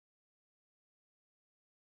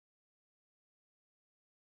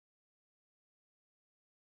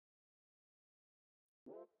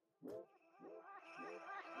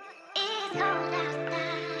cold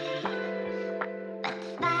outside, but the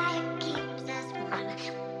fire keeps us warm.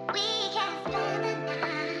 We can spend the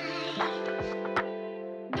night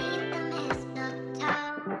beneath the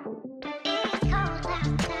mistletoe. It's cold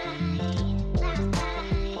outside, outside, outside, outside. It's cold outside, outside,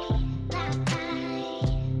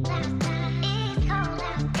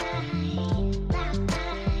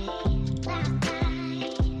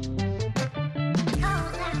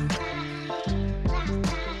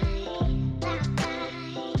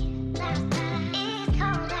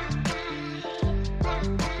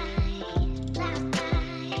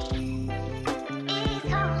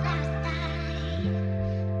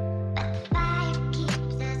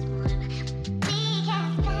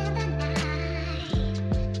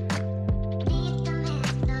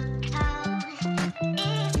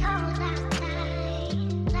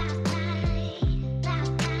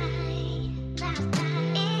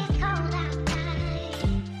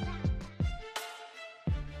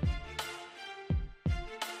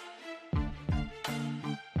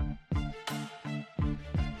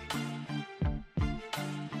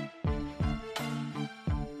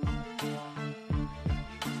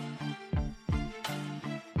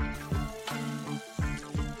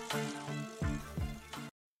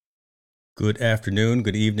 Good afternoon,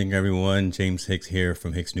 good evening, everyone. James Hicks here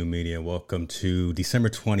from Hicks New Media. Welcome to December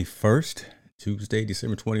 21st, Tuesday,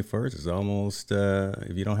 December 21st. It's almost,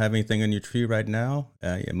 if you don't have anything on your tree right now,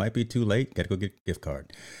 it might be too late. Got to go get a gift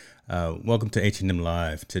card. Welcome to H&M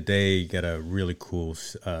Live. Today, got a really cool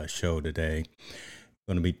show today.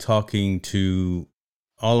 Going to be talking to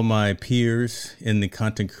all of my peers in the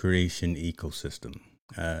content creation ecosystem.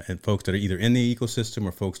 And folks that are either in the ecosystem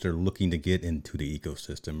or folks that are looking to get into the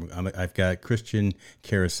ecosystem. I've got Christian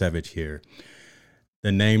Karasevich here.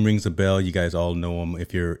 The name rings a bell. You guys all know him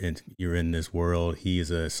if you're in this world. He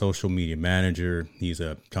is a social media manager. He's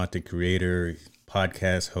a content creator,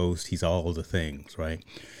 podcast host. He's all of the things, right?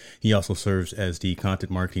 He also serves as the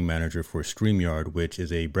content marketing manager for StreamYard, which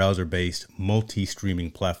is a browser-based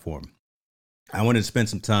multi-streaming platform. I wanted to spend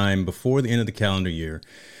some time before the end of the calendar year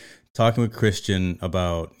talking with Christian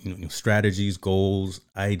about strategies, goals,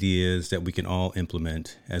 ideas that we can all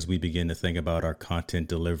implement as we begin to think about our content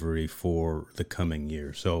delivery for the coming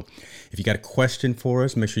year. So if you got a question for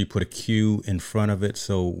us, make sure you put a Q in front of it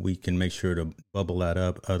so we can make sure to bubble that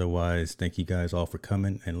up. Otherwise, thank you guys all for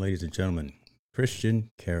coming. And ladies and gentlemen, Christian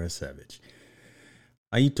Karasevich.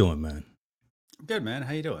 How you doing, man? Good, man.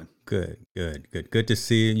 How you doing? Good to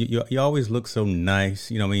see you. You always look so nice.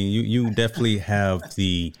 You definitely have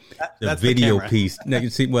the video piece. Now, you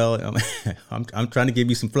see, well, I'm trying to give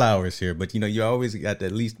you some flowers here, but you always got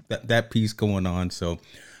at least that piece going on. So,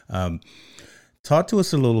 talk to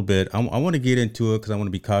us a little bit. I want to get into it because I want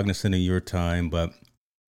to be cognizant of your time, but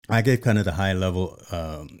I gave kind of the high level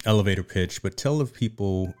elevator pitch. But tell the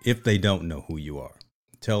people, if they don't know who you are,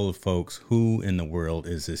 tell the folks, who in the world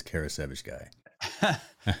is this Karasevich guy?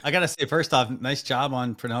 I gotta say, first off, nice job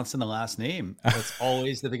on pronouncing the last name. That's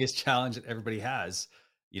always the biggest challenge that everybody has.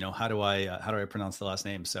 How do I pronounce the last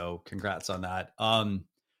name? So congrats on that.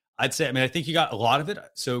 I'd say, I think you got a lot of it.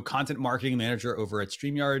 So content marketing manager over at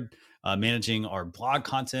StreamYard, managing our blog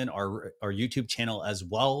content, our YouTube channel as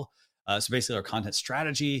well. So basically our content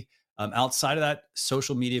strategy. Outside of that,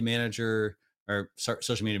 social media manager,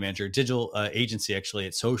 digital agency, actually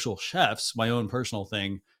at Social Chefs, my own personal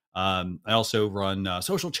thing. I also run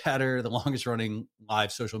Social Chatter, the longest running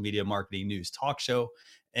live social media marketing news talk show.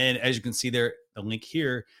 And as you can see there, the link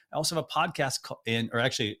here, I also have a podcast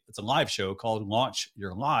it's a live show called Launch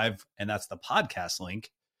Your Live. And that's the podcast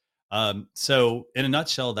link. So in a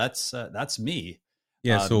nutshell, that's me.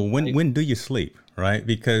 Yeah. So when do you sleep, right?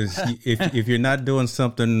 Because if you're not doing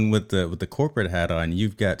something with the corporate hat on,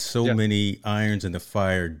 you've got so many irons in the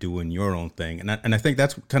fire doing your own thing, and I think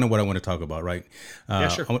that's kind of what I want to talk about, right?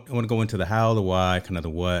 Sure. I want to go into the how, the why, kind of the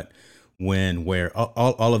what, when, where,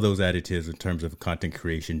 all of those additives in terms of content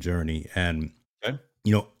creation journey, and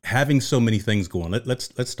having so many things going. Let's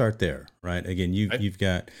start there, right? Again, you've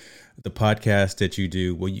got the podcast that you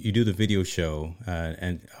do. Well, you do the video show,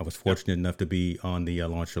 and I was fortunate enough to be on the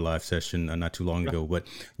Launch Your Live session not too long ago. But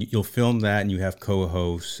you'll film that, and you have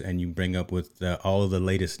co-hosts, and you bring up with all of the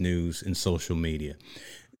latest news in social media.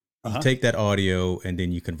 You take that audio, and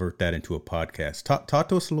then you convert that into a podcast. Talk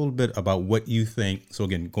to us a little bit about what you think. So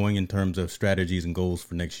again, going in terms of strategies and goals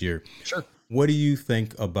for next year. Sure. What do you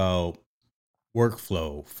think about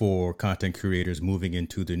workflow for content creators moving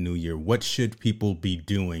into the new year? What should people be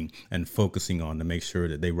doing and focusing on to make sure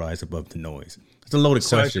that they rise above the noise? It's a loaded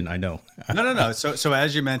question, I know. No. So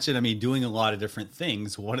as you mentioned, doing a lot of different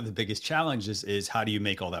things. One of the biggest challenges is how do you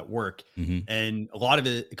make all that work? Mm-hmm. And a lot of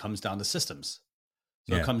it comes down to systems.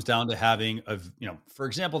 So it Yeah. comes down to having for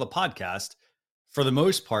example, the podcast, for the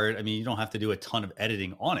most part, I mean, you don't have to do a ton of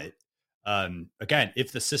editing on it. Again,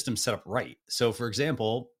 if the system's set up right. So for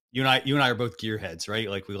example, you and I are both gearheads, right?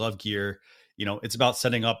 Like we love gear. It's about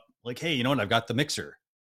setting up like, hey, you know what? I've got the mixer.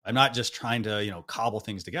 I'm not just trying to, cobble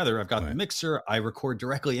things together. I've got the Right. mixer. I record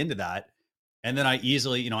directly into that. And then I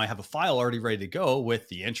easily, I have a file already ready to go with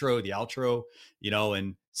the intro, the outro,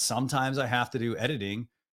 and sometimes I have to do editing,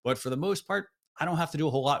 but for the most part, I don't have to do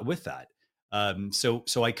a whole lot with that.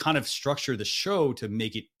 So I kind of structure the show to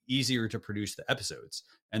make it easier to produce the episodes,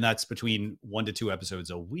 and that's between 1 to 2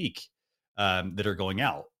 episodes a week that are going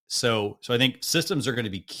out. So I think systems are going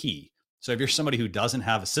to be key. So if you're somebody who doesn't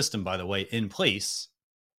have a system, by the way, in place,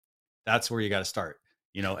 that's where you got to start.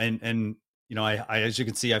 I as you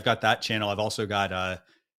can see, I've got that channel. I've also got I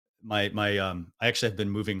actually have been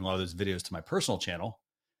moving a lot of those videos to my personal channel.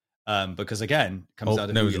 Because again, it comes down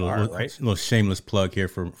to there who was you are, right? little shameless plug here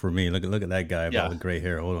for me. Look at that guy with all Yeah. the gray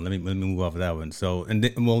hair. Hold on, let me move off of that one. So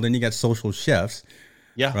then you got Social Chefs,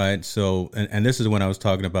 Yeah. right? So and this is what I was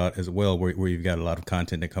talking about as well, where you've got a lot of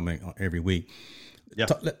content that coming every week. Yeah.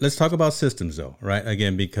 Let's talk about systems though, right?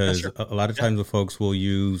 Again, because sure. a lot of times the folks will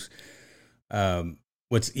use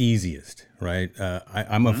what's easiest, right?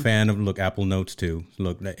 I'm a fan of Apple Notes too.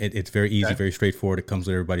 Look, it's very easy, Okay. very straightforward. It comes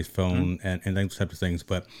with everybody's phone and those types of things.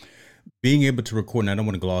 But being able to record, and I don't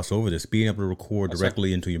want to gloss over this, being able to record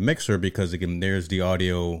directly into your mixer, because again, there's the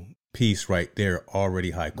audio piece right there,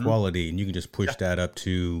 already high quality, and you can just push that up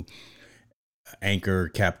to Anchor,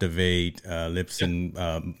 Captivate, Libsyn,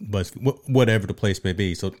 Buzz, whatever the place may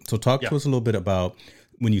be. So talk to us a little bit about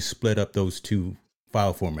when you split up those two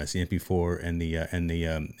file formats, the MP4 and the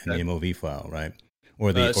MOV file, right?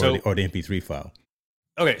 Or the MP3 file.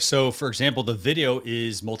 Okay, so for example, the video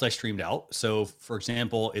is multi-streamed out. So for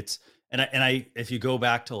example, it's and I if you go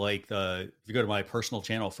back to if you go to my personal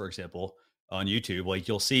channel, for example, on YouTube, like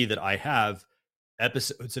you'll see that I have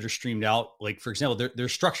episodes that are streamed out. Like for example, they're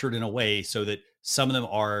structured in a way so that some of them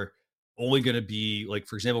are only going to be like,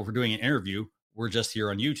 for example, if we're doing an interview, we're just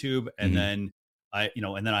here on YouTube, and then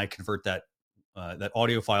I convert that that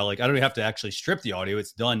audio file. Like I don't even have to actually strip the audio;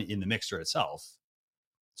 it's done in the mixer itself.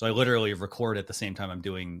 So I literally record at the same time I'm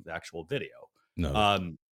doing the actual video.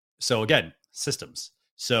 No. So again, systems.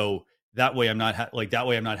 So that way I'm not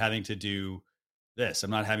having to do this.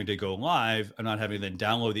 I'm not having to go live. I'm not having to then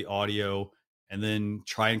download the audio and then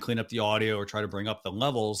try and clean up the audio or try to bring up the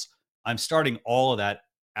levels. I'm starting all of that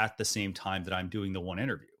at the same time that I'm doing the one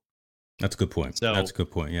interview. That's a good point. So that's a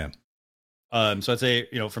good point. Yeah. So I'd say,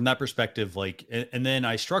 from that perspective, and then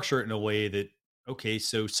I structure it in a way that, okay,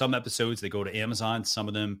 so some episodes, they go to Amazon, some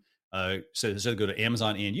of them, so they go to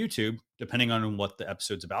Amazon and YouTube, depending on what the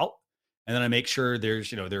episode's about. And then I make sure there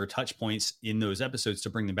are touch points in those episodes to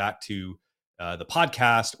bring them back to the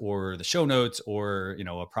podcast or the show notes or,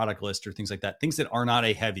 a product list or things like that, things that are not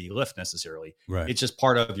a heavy lift necessarily. Right. It's just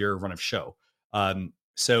part of your run of show.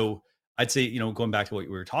 So I'd say, going back to what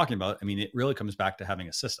we were talking about, I mean, it really comes back to having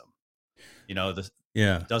a system. It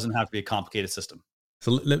doesn't have to be a complicated system.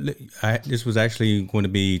 So this was actually going to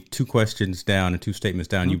be 2 questions down and 2 statements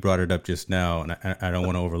down. You brought it up just now, and I don't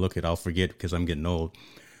want to overlook it. I'll forget because I'm getting old.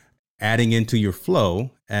 Adding into your flow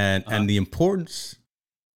and the importance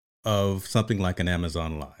of something like an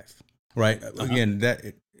Amazon Live, right? Again,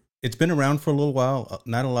 it's been around for a little while.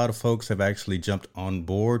 Not a lot of folks have actually jumped on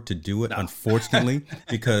board to do it, unfortunately,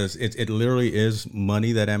 because it literally is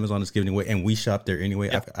money that Amazon is giving away, and we shop there anyway.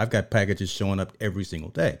 I've got packages showing up every single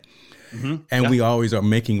day. And we always are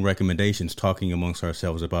making recommendations, talking amongst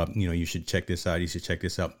ourselves about, you should check this out. You should check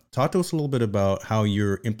this out. Talk to us a little bit about how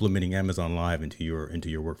you're implementing Amazon Live into your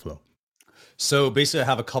workflow. So basically I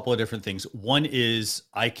have a couple of different things. One is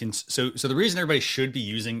so the reason everybody should be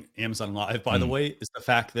using Amazon Live, by the way, is the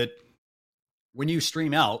fact that when you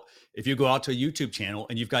stream out, if you go out to a YouTube channel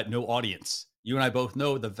and you've got no audience, you and I both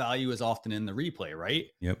know the value is often in the replay, right?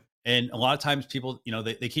 Yep. And a lot of times people,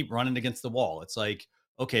 they keep running against the wall. It's like,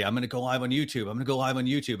 okay, I'm going to go live on YouTube. I'm going to go live on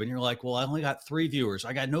YouTube. And you're like, well, I only got 3 viewers.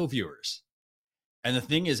 I got no viewers. And the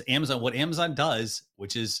thing is, what Amazon does,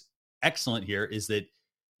 which is excellent here, is that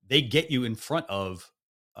they get you in front of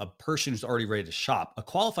a person who's already ready to shop, a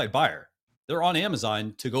qualified buyer. They're on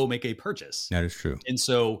Amazon to go make a purchase. That is true. And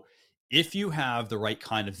so if you have the right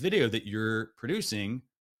kind of video that you're producing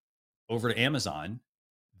over to Amazon,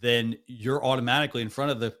 then you're automatically in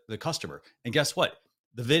front of the customer. And guess what?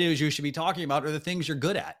 The videos you should be talking about are the things you're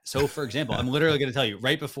good at. So for example, I'm literally going to tell you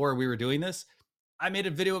right before we were doing this, I made a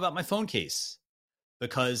video about my phone case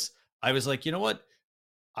because I was like, you know what?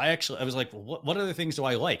 I was like, well, what other things do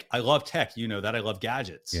I like? I love tech. You know that I love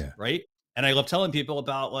gadgets, right? And I love telling people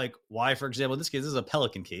about like why, for example, in this case, this is a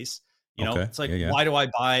Pelican case. Okay. It's like, Yeah. Yeah. why do I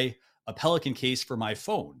buy a Pelican case for my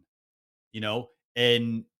phone? you know,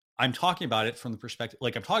 and I'm talking about it from the perspective,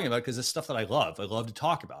 like I'm talking about it because it's stuff that I love. I love to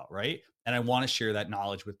talk about, right? And I want to share that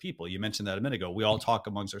knowledge with people. You mentioned that a minute ago. We all talk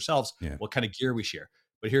amongst ourselves, Yeah. what kind of gear we share.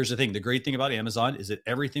 But here's the thing: the great thing about Amazon is that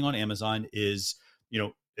everything on Amazon is,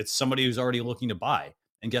 it's somebody who's already looking to buy.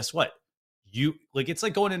 And guess what? You like it's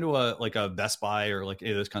like going into a Best Buy or like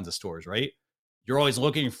any of those kinds of stores, right? You're always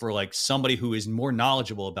looking for like somebody who is more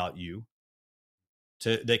knowledgeable about you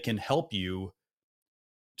that can help you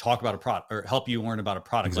talk about a product or help you learn about a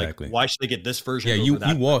product. Exactly. Like, why should they get this version? Yeah, over you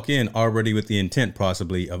that? walk in already with the intent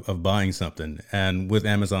possibly of buying something. And with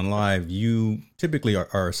Amazon Live, you typically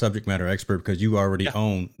are a subject matter expert because you already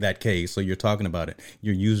own that case. So you're talking about it.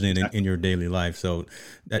 You're using it in your daily life. So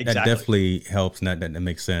that definitely helps, and that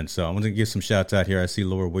makes sense. So I want to give some shouts out here. I see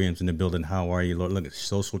Laura Williams in the building. How are you, Laura? Look,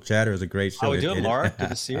 Social Chatter is a great show. How we doing, Laura? Good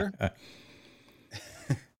to see her.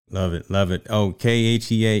 Love it, love it. Oh,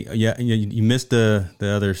 KHEA. Yeah, you missed the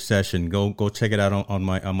other session. Go check it out on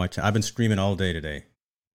my channel. I've been streaming all day today.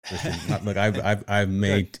 Look, I've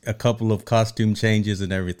made a couple of costume changes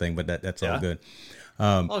and everything, but that's all good.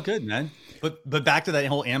 All good, man. But back to that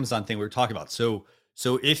whole Amazon thing we were talking about. So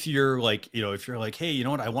if you're like, hey, you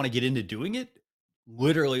know what, I want to get into doing it.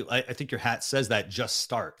 Literally, I think your hat says that. Just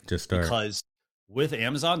start. Because with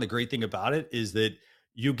Amazon, the great thing about it is that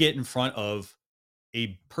you get in front of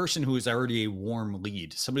a person who is already a warm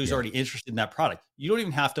lead, somebody who's already interested in that product. You don't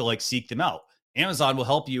even have to like seek them out. Amazon will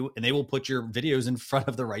help you and they will put your videos in front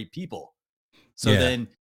of the right people. So then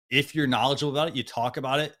if you're knowledgeable about it, you talk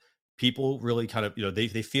about it, people really kind of,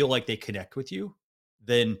 they feel like they connect with you,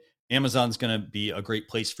 then Amazon's going to be a great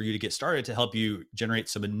place for you to get started to help you generate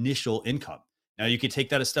some initial income. Now you can take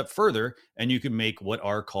that a step further and you can make what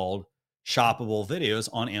are called shoppable videos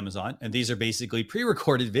on Amazon. And these are basically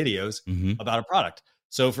pre-recorded videos about a product.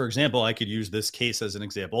 So for example, I could use this case as an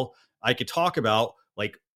example. I could talk about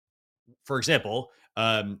like, for example,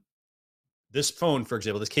 this phone, for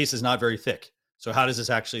example, this case is not very thick. So how does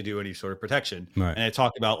this actually do any sort of protection? Right. And I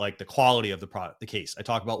talk about like the quality of the product, the case. I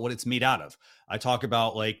talk about what it's made out of. I talk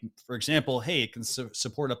about like, for example, hey, it can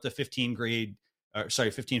support up to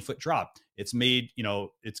 15-foot drop. It's made,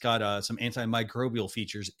 it's got some antimicrobial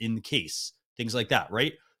features in the case, things like that,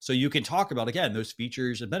 right? So you can talk about, again, those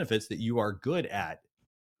features and benefits that you are good at.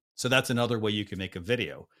 So that's another way you can make a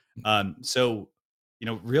video.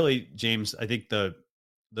 Really, James, I think the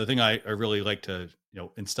thing I really like to,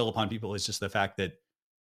 instill upon people is just the fact that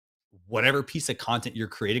whatever piece of content you're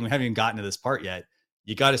creating, we haven't even gotten to this part yet,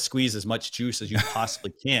 you got to squeeze as much juice as you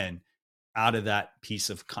possibly can out of that piece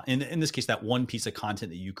of, in this case, that one piece of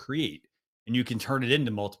content that you create, and you can turn it into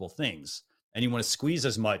multiple things, and you want to squeeze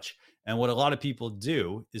as much. And what a lot of people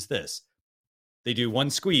do is this: they do one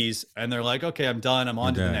squeeze and they're like, okay, I'm done. I'm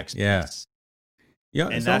on to the next piece. Yeah,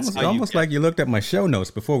 and it's almost like you looked at my show notes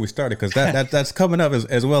before we started, because that's coming up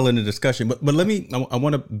as well in the discussion. But I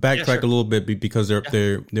want to backtrack a little bit because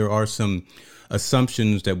there are some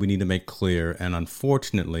assumptions that we need to make clear. And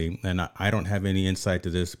unfortunately, and I don't have any insight to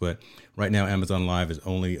this, but right now Amazon Live is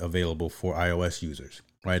only available for iOS users.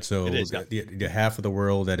 Right. So the half of the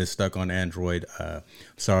world that is stuck on Android,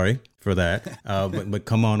 sorry for that. But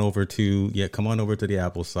come on over to the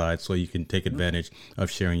Apple side so you can take advantage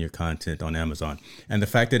of sharing your content on Amazon. And the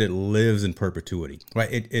fact that it lives in perpetuity,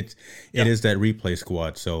 right? It is that replay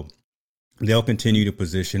squad. So they'll continue to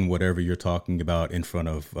position whatever you're talking about in front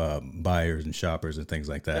of buyers and shoppers and things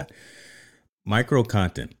like that. Yeah. Micro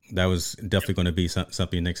content, that was definitely going to be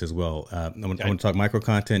something next as well. I want to talk micro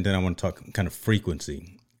content, then I want to talk kind of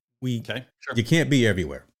frequency. You can't be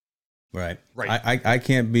everywhere, right? Right. I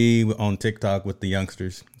can't be on TikTok with the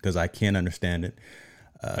youngsters because I can't understand it.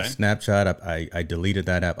 Snapchat, I deleted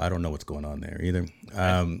that app. I don't know what's going on there either.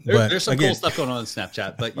 But there's some cool stuff going on in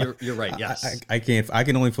Snapchat, but you're right. Yes, I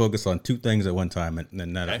can only focus on two things at one time,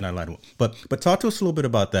 and not a lot of. But talk to us a little bit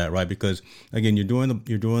about that, right? Because again, you're doing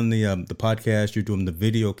the podcast, you're doing the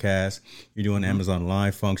video cast, you're doing Amazon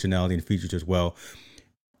Live functionality and features as well.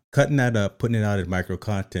 Cutting that up, putting it out as micro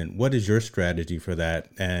content. What is your strategy for that?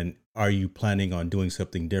 And are you planning on doing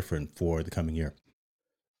something different for the coming year?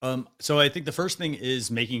 So I think the first thing is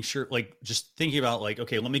making sure, like, just thinking about like,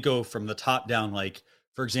 okay, let me go from the top down. Like,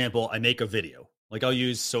 for example, I make a video, like I'll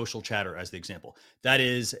use Social Chatter as the example. That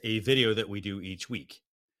is a video that we do each week.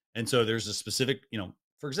 And so there's a specific,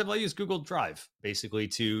 for example, I use Google Drive basically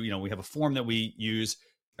to, we have a form that we use.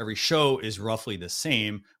 Every show is roughly the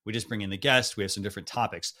same. We just bring in the guest. We have some different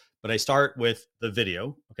topics, but I start with the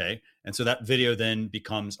video. Okay. And so that video then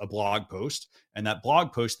becomes a blog post. And that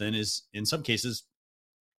blog post then is in some cases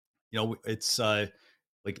it's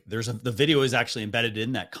like the video is actually embedded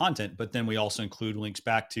in that content, but then we also include links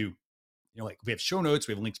back to, like we have show notes,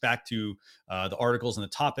 we have links back to the articles and the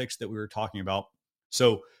topics that we were talking about.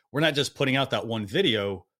 So we're not just putting out that one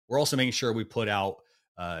video, we're also making sure we put out,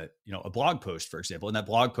 a blog post, for example, and that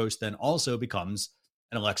blog post then also becomes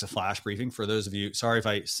an Alexa flash briefing for those of you. Sorry if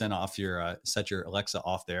I set your Alexa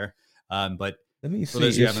off there. But let me for see.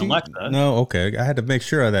 those who have an Alexa. No, okay. I had to make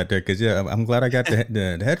sure of that there because I'm glad I got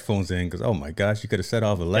the headphones in because oh my gosh, you could have set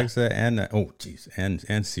off Alexa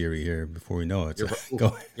and Siri here before we know it.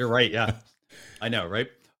 So, you're right. Yeah, I know, right?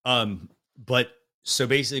 But so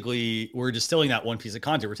basically, we're distilling that one piece of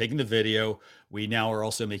content. We're taking the video. We now are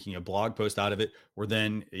also making a blog post out of it. We're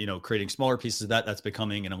then, creating smaller pieces of that. That's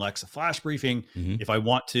becoming an Alexa flash briefing. Mm-hmm. If I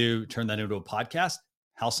want to turn that into a podcast,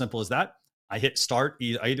 how simple is that? I hit start.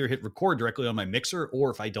 I either hit record directly on my mixer,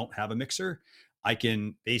 or if I don't have a mixer, I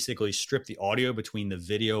can basically strip the audio between the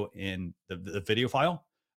video and the video file.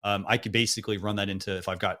 I could basically run that into, if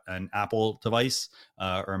I've got an Apple device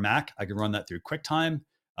or a Mac, I can run that through QuickTime.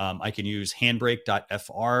 I can use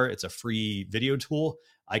Handbrake.fr. It's a free video tool.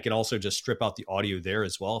 I can also just strip out the audio there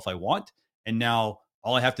as well if I want. And now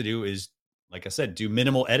all I have to do is, like I said, do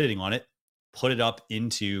minimal editing on it, put it up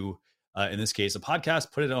into, in this case, a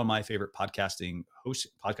podcast, put it on my favorite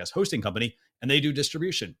podcast hosting company, and they do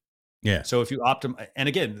distribution. Yeah. So if you and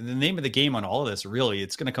again, the name of the game on all of this, really,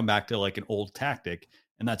 it's going to come back to like an old tactic,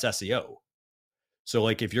 and that's SEO. So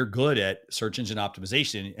like if you're good at search engine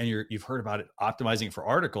optimization and you've heard about it, optimizing for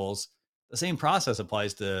articles, the same process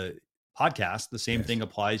applies to podcasts. The same thing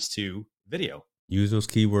applies to video. Use those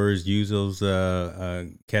keywords, use those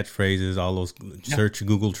catchphrases, all those search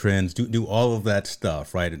Google Trends, do all of that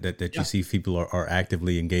stuff, right? That you see people are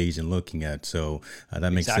actively engaged in looking at. So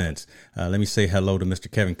that makes sense. Let me say hello to Mr.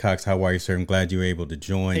 Kevin Cox. How are you, sir? I'm glad you were able to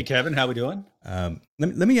join. Hey, Kevin, how we doing?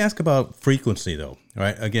 Let me ask about frequency though,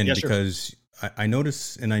 right? Again, because sure. I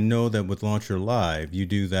notice, and I know that with Launcher Live, you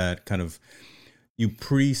do that kind of, you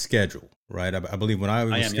pre-schedule, right? I believe when I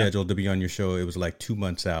was scheduled to be on your show, it was like 2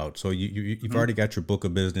 months out. So you've already got your book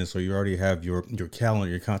of business, or you already have your calendar,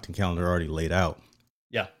 your content calendar already laid out.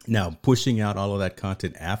 Yeah. Now, pushing out all of that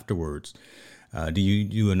content afterwards, do you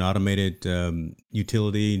do an automated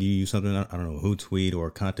utility? Do you use something, I don't know, Hootsuite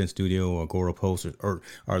or Content Studio or Agorapulse, or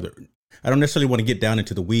are there... I don't necessarily want to get down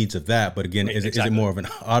into the weeds of that, but again, is it more of an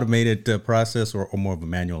automated process or more of a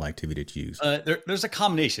manual activity to use? There's a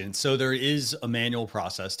combination. So there is a manual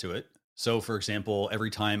process to it. So for example,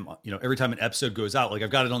 every time an episode goes out, like I've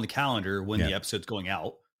got it on the calendar when the episode's going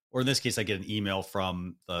out, or in this case, I get an email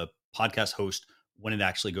from the podcast host when it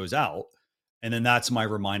actually goes out. And then that's my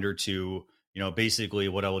reminder to, basically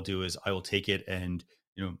what I will do is I will take it and,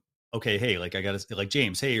 okay, hey, like I got to, like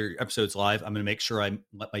James, hey, your episode's live. I'm going to make sure I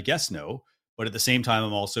let my guests know, but at the same time,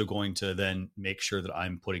 I'm also going to then make sure that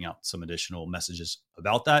I'm putting out some additional messages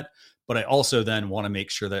about that. But I also then want to make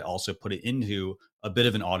sure that I also put it into a bit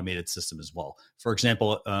of an automated system as well. For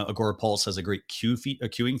example, Agorapulse has a great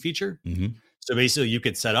queuing feature. Mm-hmm. So basically, you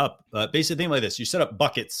could set up basically thing like this. You set up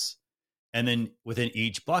buckets, and then within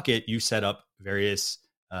each bucket, you set up various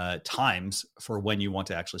times for when you want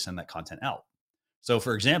to actually send that content out. So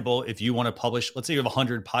for example, if you want to publish, let's say you have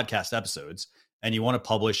 100 podcast episodes and you want to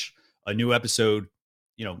publish a new episode,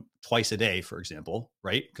 twice a day, for example,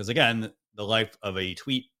 right? Because again, the life of a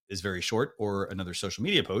tweet is very short, or another social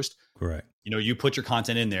media post. Correct. You put your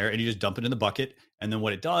content in there and you just dump it in the bucket. And then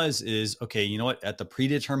what it does is, okay, you know what? At the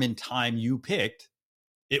predetermined time you picked,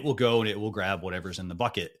 it will go and it will grab whatever's in the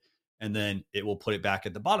bucket. And then it will put it back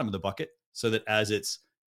at the bottom of the bucket so that as it's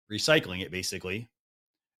recycling it, basically,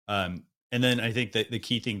 and then I think that the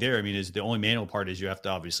key thing there, is the only manual part is you have to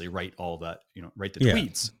obviously write all that, write the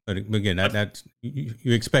tweets. But again, that's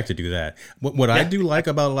you expect to do that. What I do like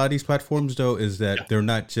about a lot of these platforms, though, is that they're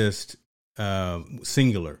not just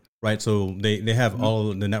singular, right? So they have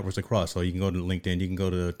all of the networks across. So you can go to LinkedIn, you can go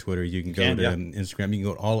to Twitter, you can go to Instagram, you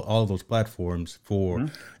can go to all of those platforms for,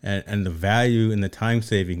 and the value and the time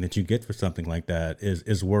saving that you get for something like that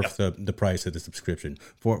is worth the price of the subscription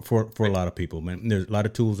for a lot of people. Man, there's a lot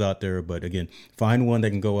of tools out there, but again, find one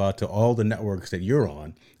that can go out to all the networks that you're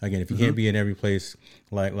on. Again, if you can't be in every place,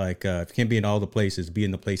 like if you can't be in all the places, be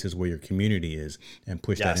in the places where your community is and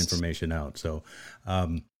push that information out. So,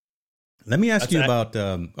 let me ask you about,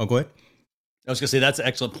 go ahead. I was gonna say, that's an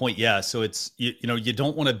excellent point. Yeah. So it's, you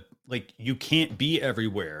don't want to, like, you can't be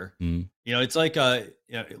everywhere. It's like,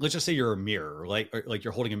 let's just say you're a mirror, like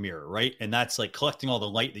you're holding a mirror, right? And that's like collecting all the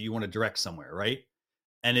light that you want to direct somewhere. Right.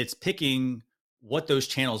 And it's picking what those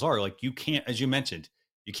channels are. Like you can't, as you mentioned,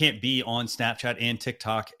 you can't be on Snapchat and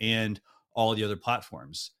TikTok and all the other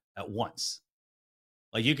platforms at once.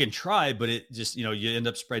 Like you can try, but it just, you end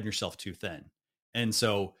up spreading yourself too thin. And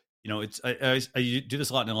so, it's, I do this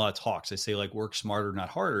a lot in a lot of talks. I say like work smarter, not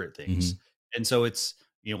harder at Hmm. things. And so it's,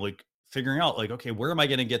 like figuring out like, okay, where am I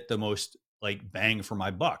going to get the most like bang for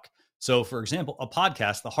my buck? So for example, a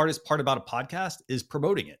podcast, the hardest part about a podcast is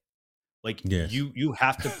promoting it. Like Yes. you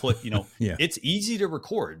have to put, Yeah. it's easy to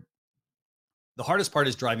record. The hardest part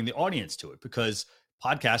is driving the audience to it, because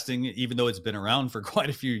podcasting, even though it's been around for quite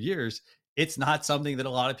a few years, it's not something that a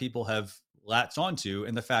lot of people have latched onto.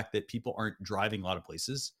 And the fact that people aren't driving a lot of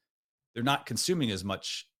places, they're not consuming as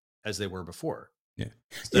much as they were before. Yeah.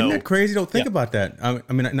 Isn't that So, crazy? Don't yeah, think about that. I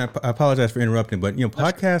mean, and I apologize for interrupting, but that's good.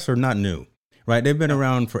 podcasts are not new, right? They've been No.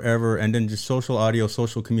 around forever, and then just social audio,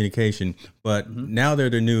 social communication. But Hmm. now they're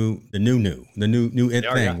the new They it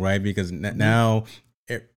are, yeah. thing, right? Because Hmm. now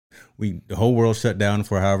the whole world shut down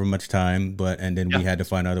for however much time, and then we Yeah. had to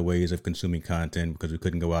find other ways of consuming content because we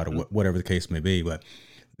couldn't go out or Mhm. whatever the case may be. But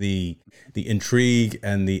the the intrigue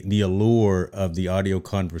and the allure of the audio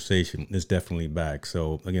conversation is definitely back.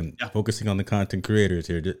 So again, Yeah. focusing on the content creators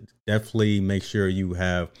here, definitely make sure you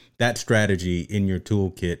have that strategy in your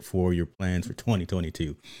toolkit for your plans for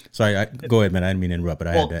 2022. Sorry, go ahead, man. I didn't mean to interrupt, but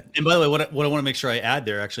I had Well, that. and by the way, what I want to make sure I add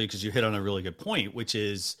there, actually, because you hit on a really good point, which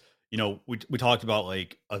is, we talked about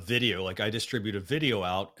like a video, like I distribute a video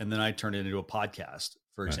out and then I turn it into a podcast,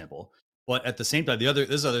 for Right. example. But at the same time,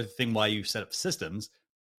 this other thing why you set up systems,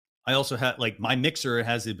 I also have like my mixer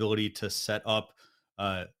has the ability to set up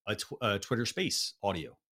a Twitter Space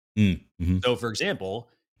audio. Mm-hmm. So, for example,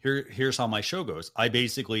 here's how my show goes. I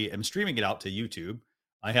basically am streaming it out to YouTube.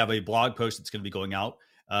 I have a blog post that's going to be going out.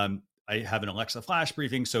 I have an Alexa flash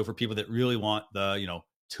briefing. So for people that really want the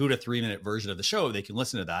 2 to 3 minute version of the show, they can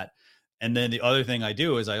listen to that. And then the other thing I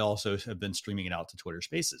do is I also have been streaming it out to Twitter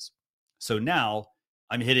Spaces. So now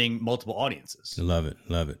I'm hitting multiple audiences, Love it,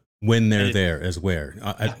 love it. When and they're it there as well,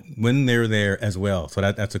 yeah, when they're there as well. So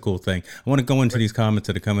that's a cool thing. I want to go into right, these comments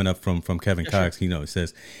that are coming up from Kevin yeah, sure, Cox. It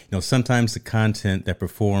says, sometimes the content that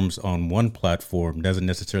performs on one platform doesn't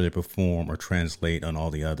necessarily perform or translate on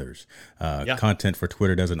all the others. yeah, Content for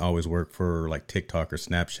Twitter doesn't always work for like TikTok or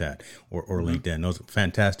Snapchat or hmm, LinkedIn. Those are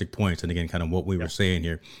fantastic points. And again, kind of what we yeah, were saying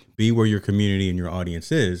here: be where your community and your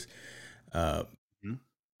audience is. Uh, mhm,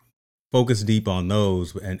 Focus deep on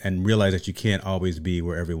those and realize that you can't always be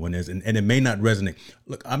where everyone is. And it may not resonate.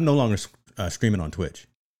 Look, I'm no longer streaming on Twitch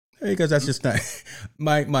because that's mhm, just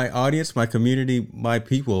not my audience, my community, my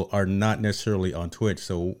people are not necessarily on Twitch.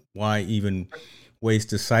 So why even waste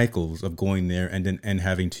the cycles of going there and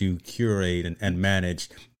having to curate and manage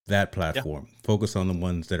that yeah. platform? Focus on the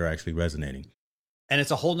ones that are actually resonating. And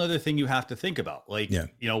it's a whole nother thing you have to think about. Like, Yeah.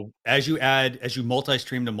 as you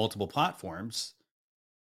multi-stream to multiple platforms,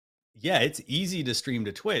 yeah, it's easy to stream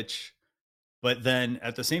to Twitch, but then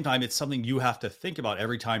at the same time, it's something you have to think about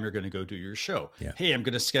every time you're going to go do your show. Yeah. Hey, I'm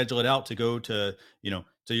going to schedule it out to go to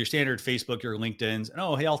your standard Facebook, your LinkedIn's, and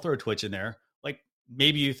oh, hey, I'll throw Twitch in there. Like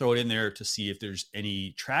maybe you throw it in there to see if there's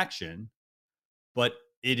any traction, but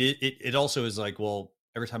it also is like, well,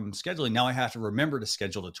 every time I'm scheduling, now I have to remember to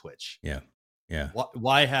schedule to Twitch. Yeah. Yeah.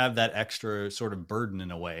 Why have that extra sort of burden in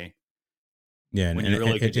a way Yeah, and when you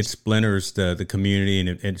really could it just, splinters the community, and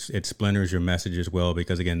it splinters your message as well,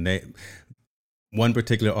 because again, one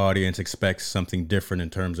particular audience expects something different in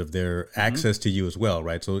terms of their mhm, access to you as well,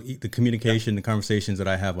 right? So the yeah, communication, the conversations that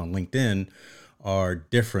I have on LinkedIn are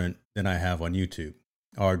different than I have on YouTube,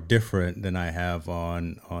 are different than I have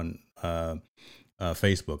on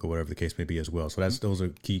Facebook or whatever the case may be as well. So mhm, those are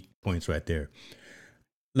key points right there.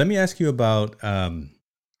 Let me ask you about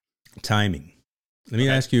timing. Let me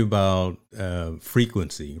okay, ask you about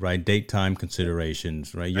frequency, right? Date time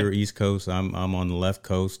considerations, right? okay, You're East Coast. I'm on the left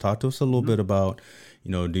coast. Talk to us a little mhm. bit about,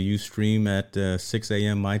 do you stream at 6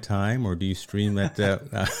 a.m. my time, or do you stream at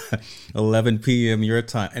 11 p.m. your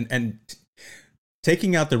time? And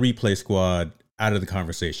taking out the replay squad out of the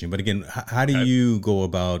conversation. But again, how do Okay. you go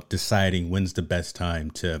about deciding when's the best time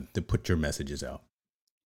to put your messages out?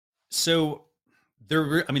 So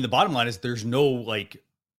I mean, the bottom line is there's no like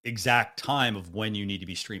exact time of when you need to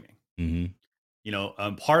be streaming.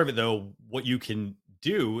 Mm-hmm. Part of it though, what you can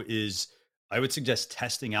do is I would suggest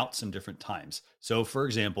testing out some different times. So, for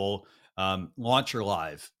example, Launch Your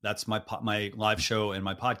Live. That's my live show and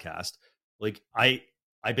my podcast. Like I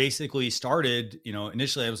basically started.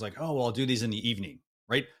 Initially I was like, oh well, I'll do these in the evening,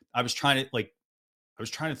 right? I was trying to like I was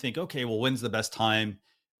trying to think, okay, well, when's the best time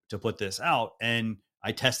to put this out? And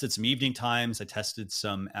I tested some evening times, I tested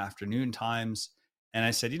some afternoon times, and I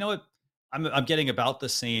said, you know what? I'm getting about the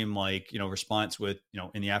same response with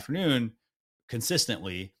in the afternoon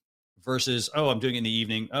consistently versus, oh, I'm doing it in the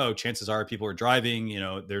evening. Oh, chances are people are driving,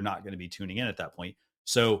 they're not going to be tuning in at that point.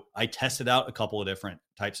 So I tested out a couple of different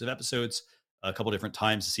types of episodes, a couple of different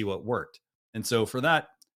times to see what worked. And so for that,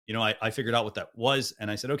 I figured out what that was,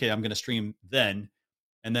 and I said, okay, I'm going to stream then.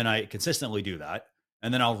 And then I consistently do that.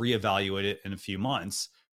 And then I'll reevaluate it in a few months.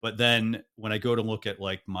 But then when I go to look at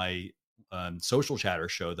like my social chatter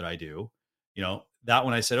show that I do, that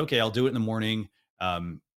one I said, okay, I'll do it in the morning.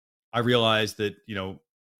 I realized that,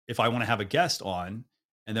 if I want to have a guest on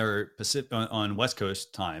and they're Pacific on West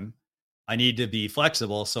Coast time, I need to be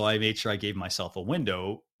flexible. So I made sure I gave myself a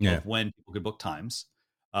window of when people could book times.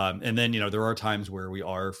 And then, there are times where we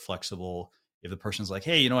are flexible. If the person's like,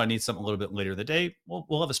 hey, I need something a little bit later in the day,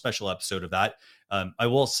 we'll have a special episode of that. I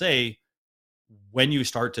will say, when you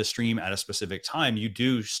start to stream at a specific time, you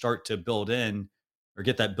do start to build in or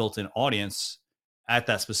get that built-in audience at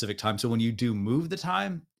that specific time. So when you do move the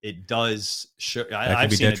time, it does show. That can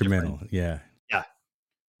be detrimental. Yeah.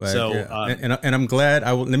 But, so, and I'm glad.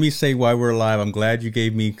 Let me say why we're live. I'm glad you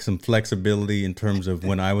gave me some flexibility in terms of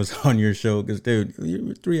when I was on your show, because dude,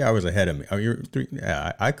 you're 3 hours ahead of me.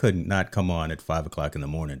 I could not come on at 5 o'clock in the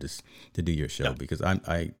morning to do your show because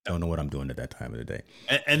I don't know what I'm doing at that time of the day.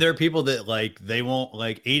 And there are people that they won't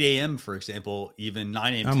 8 a.m. for example, even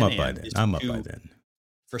 9 a.m. I'm up by then. Up by then.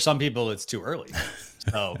 For some people, it's too early.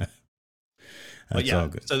 So, but yeah,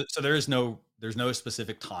 so there's no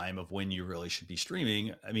specific time of when you really should be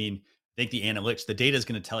streaming. I mean, I think the analytics, the data is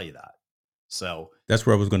going to tell you that. So that's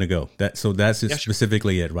where I was going to go. That's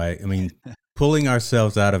specifically it, right? I mean, pulling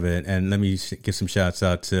ourselves out of it, and let me give some shouts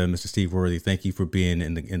out to Mr. Steve Worthy. Thank you for being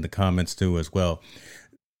in the comments too as well.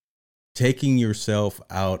 Taking yourself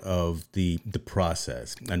out of the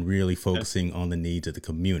process and really focusing on the needs of the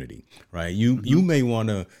community, right? You may want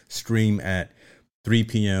to stream at 3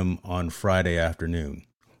 p.m. on Friday afternoon,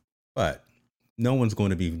 but no one's going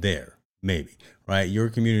to be there, maybe, right? Your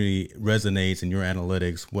community resonates, and your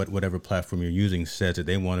analytics, whatever platform you're using, says that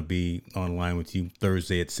they want to be online with you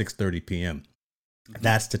Thursday at 6:30 p.m.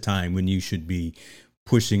 That's the time when you should be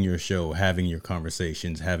pushing your show, having your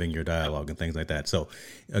conversations, having your dialogue and things like that. So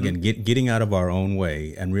again, getting out of our own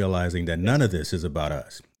way and realizing that none of this is about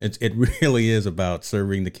us. It really is about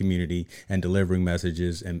serving the community and delivering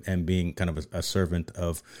messages and being kind of a servant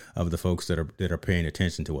of the folks that are paying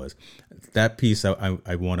attention to us. That piece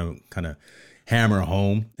I want to kind of hammer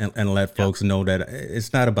home and let folks know that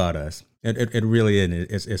it's not about us. It really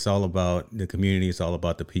isn't. It's all about the community. It's all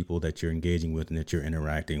about the people that you're engaging with and that you're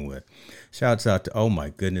interacting with. Shouts out to, oh my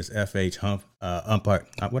goodness, FH Umpire.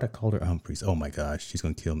 What I called her Humphreys. Oh my gosh, she's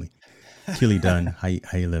gonna kill me. Keely Dunn, how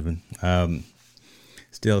you living?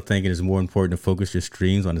 Still thinking it's more important to focus your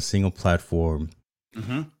streams on a single platform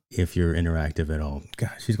if you're interactive at all.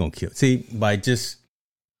 Gosh, she's gonna kill. See, I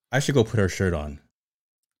should go put her shirt on.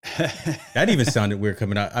 That even sounded weird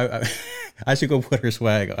coming out. I should go put her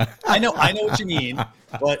swag on. I know what you mean,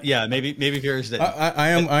 but yeah, maybe yours didn't.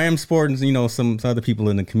 I am sporting, some other people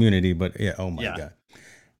in the community, but yeah, oh my God,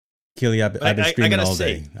 Keely, I've been streaming all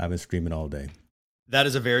day. I've been streaming all day. That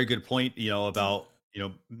is a very good point. About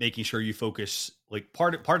making sure you focus. Like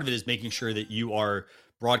part of it is making sure that you are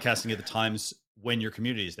broadcasting at the times when your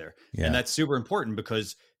community is there, and that's super important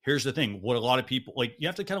because here's the thing: what a lot of people you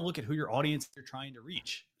have to kind of look at who your audience you're trying to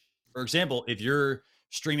reach. For example, if you're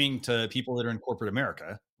streaming to people that are in corporate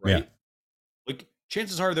America, right?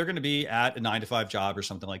 Chances are they're going to be at a 9-to-5 job or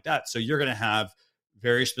something like that. So you're going to have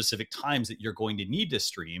very specific times that you're going to need to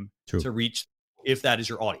stream to reach, if that is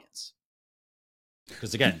your audience.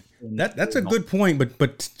 Because again, that's a good point.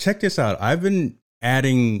 But check this out. I've been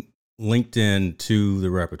adding LinkedIn to the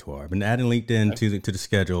repertoire. I've been adding LinkedIn to the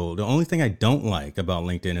schedule. The only thing I don't like about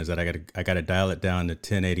LinkedIn is that I got to dial it down to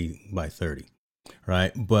 1080 by 30.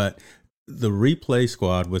 Right. But the replay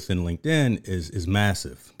squad within LinkedIn is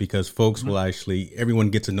massive because folks will everyone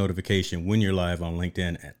gets a notification when you're live on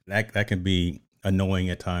LinkedIn. That can be annoying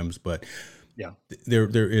at times, but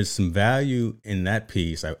there is some value in that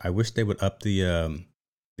piece. I wish they would up the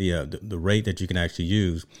rate that you can actually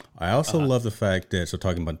use. I also love the fact that, so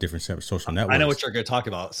talking about different social networks. I know what you're going to talk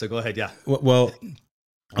about. So go ahead. Yeah. Well,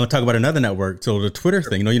 I'm going to talk about another network. So the Twitter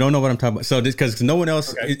thing, you don't know what I'm talking about. So because no one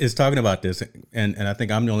else is talking about this. And I think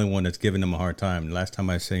I'm the only one that's giving them a hard time. Last time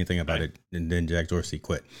I said anything about it, and then Jack Dorsey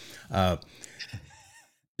quit.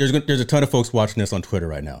 There's a ton of folks watching this on Twitter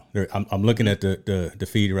right now. I'm looking at the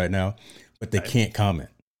feed right now, but they can't comment.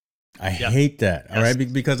 I hate that. All right.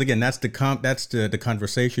 Because again, that's the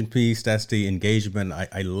conversation piece. That's the engagement.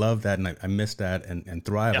 I love that. And I miss that and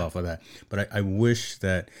thrive off of that. But I wish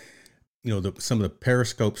that, some of the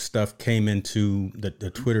Periscope stuff came into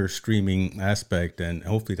the Twitter streaming aspect, and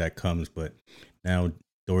hopefully that comes. But now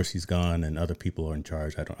Dorsey's gone and other people are in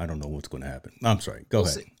charge. I don't know what's going to happen. I'm sorry. Go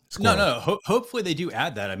ahead. No, squirrel. no. Hopefully they do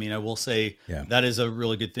add that. I mean, I will say Yeah. that is a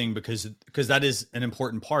really good thing because that is an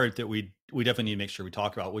important part that we definitely need to make sure we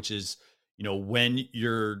talk about, which is, when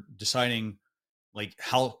you're deciding like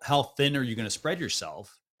how thin are you going to spread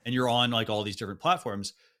yourself, and you're on like all these different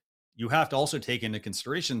platforms, you have to also take into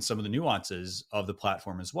consideration some of the nuances of the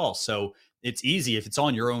platform as well. So it's easy if it's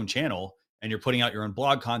on your own channel and you're putting out your own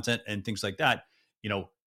blog content and things like that, you know,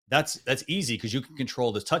 that's easy because you can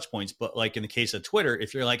control the touch points. But like in the case of Twitter,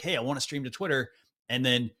 if you're like, hey, I want to stream to Twitter, and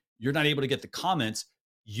then you're not able to get the comments,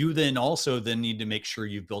 you then also then need to make sure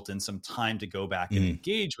you've built in some time to go back and Mm,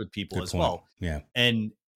 engage with people good as point. well. Yeah.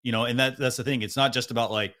 And and that's the thing. It's not just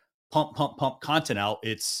about like pump content out.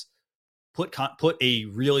 It's put a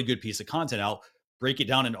really good piece of content out, break it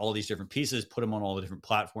down into all these different pieces, put them on all the different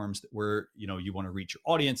platforms where you want to reach your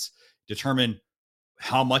audience, determine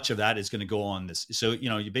how much of that is going to go on this. So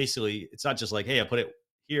you basically, it's not just like, hey, I put it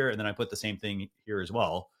here and then I put the same thing here as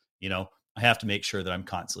well. I have to make sure that I'm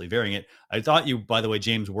constantly varying it. I thought you, by the way,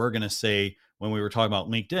 James, were going to say when we were talking about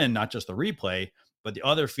LinkedIn, not just the replay, but the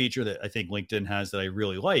other feature that I think LinkedIn has that I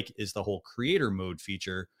really like is the whole creator mode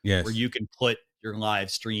feature, where Yes. you can put your live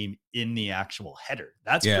stream in the actual header.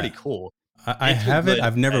 That's pretty Yeah. cool. I If you're have it. good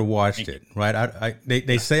I've never at watched making it. Right.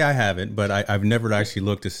 They say I haven't, but I've never actually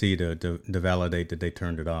looked to see to validate that they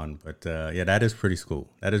turned it on. But yeah, that is pretty cool.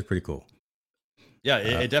 That is pretty cool. Yeah,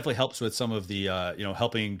 it, Uh, it definitely helps with some of the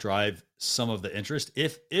helping drive some of the interest.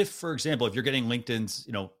 If for example, if you're getting LinkedIn's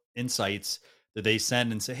insights that they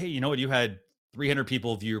send and say, hey, you know what, you had 300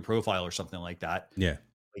 people view your profile or something like that. yeah.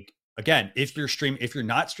 Like again, if you're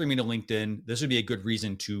not streaming to LinkedIn, this would be a good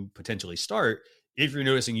reason to potentially start. If you're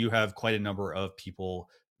noticing you have quite a number of people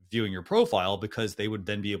viewing your profile, because they would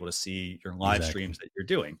then be able to see your live Exactly. streams that you're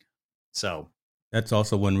doing. So That's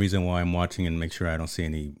also one reason why I'm watching and make sure I don't see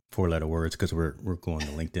any 4-letter words because we're going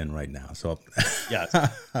to LinkedIn right now. So yes,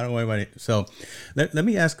 I don't worry about it. So let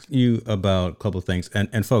me ask you about a couple of things.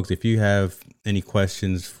 And folks, if you have any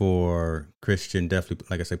questions for Christian, definitely,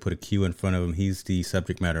 like I said, put a Q in front of him. He's the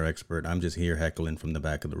subject matter expert. I'm just here heckling from the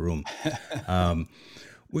back of the room. Um,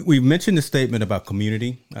 we've mentioned the statement about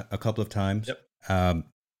community a couple of times. yep. Um,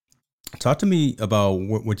 Talk to me about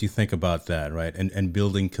what you think about that, right? And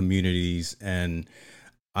building communities. And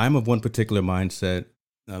I'm of one particular mindset.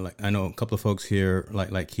 Like I know a couple of folks here,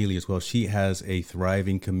 like Keely as well. She has a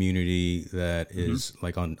thriving community that hmm is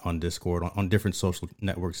like on Discord, on different social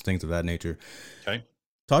networks, things of that nature. Okay.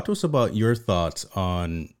 Talk to us about your thoughts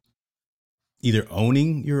on either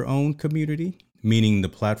owning your own community, meaning the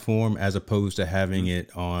platform, as opposed to having Mhm.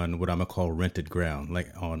 it on what I'm gonna call rented ground, like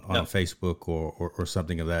on Yep. Facebook or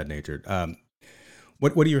something of that nature.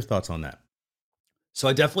 What are your thoughts on that? So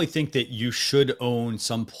I definitely think that you should own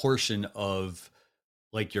some portion of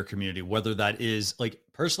like your community, whether that is like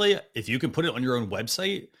personally, if you can put it on your own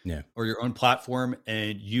website Yeah. or your own platform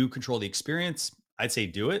and you control the experience, I'd say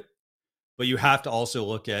do it. But you have to also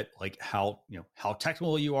look at like how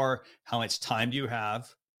technical you are, how much time do you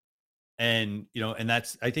have, and and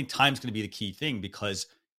that's, I think time's going to be the key thing, because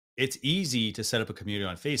it's easy to set up a community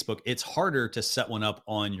on Facebook. It's harder to set one up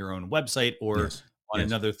on your own website or Yes. on Yes.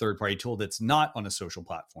 another third party tool that's not on a social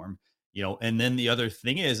platform. And then the other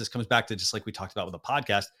thing is, this comes back to just like we talked about with the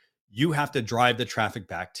podcast, you have to drive the traffic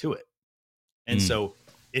back to it. And Mm, so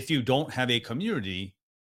if you don't have a community,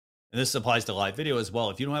 and this applies to live video as well,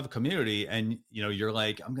 if you don't have a community and you're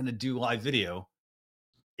like, I'm going to do live video,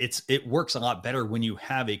 it works a lot better when you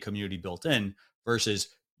have a community built in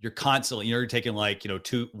versus you're constantly you're taking like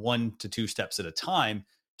 1 to 2 steps at a time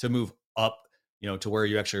to move up to where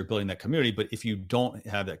you actually are building that community. But if you don't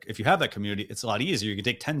have that, if you have that community, it's a lot easier. You can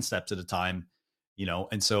take 10 steps at a time,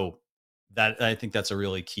 and so that, I think that's a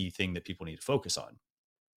really key thing that people need to focus on.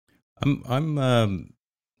 I'm I'm um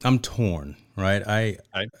I'm torn, right? Okay.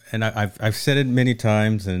 I've said it many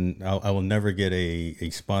times, and I will never get a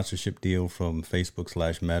sponsorship deal from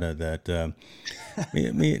Facebook/Meta. That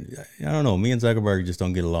me I don't know. Me and Zuckerberg just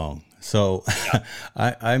don't get along. So Yeah.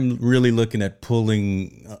 I'm really looking at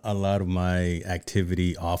pulling a lot of my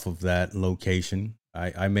activity off of that location.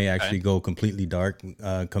 I may Okay. actually go completely dark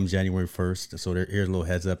come January 1st. So here's a little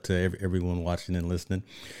heads up to everyone watching and listening.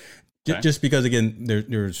 Okay. Just because, again,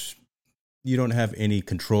 there's you don't have any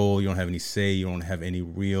control, you don't have any say, you don't have any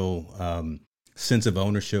real sense of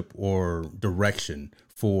ownership or direction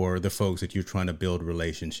for the folks that you're trying to build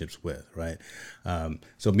relationships with, right?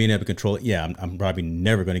 So being able to control it, yeah, I'm probably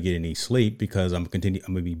never going to get any sleep because I'm going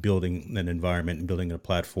to be building an environment and building a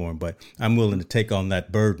platform, but I'm willing to take on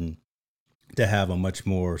that burden to have a much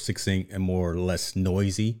more succinct and more or less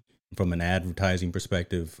noisy from an advertising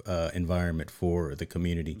perspective environment for the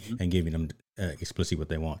community Mhm. and giving them explicitly what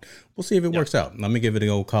they want. We'll see if it Yeah. works out. Let me give it an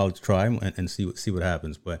old college try and see what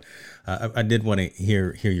happens. But I did want to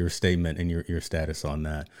hear your statement and your status on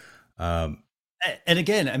that. Um, And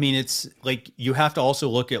again, I mean, it's like you have to also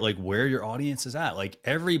look at like where your audience is at. Like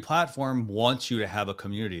every platform wants you to have a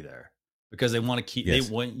community there because they yes.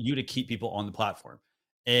 want you to keep people on the platform.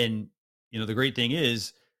 And the great thing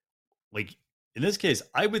is, like in this case,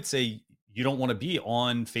 I would say you don't want to be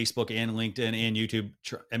on Facebook and LinkedIn and YouTube.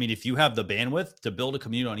 I mean, if you have the bandwidth to build a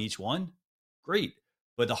community on each one, great.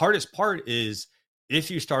 But the hardest part is if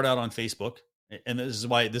you start out on Facebook, and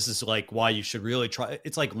this is like why you should really try.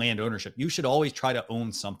 It's like land ownership. You should always try to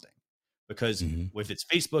own something because Hmm. if it's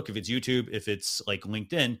Facebook, if it's YouTube, if it's like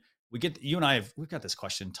LinkedIn, we've got this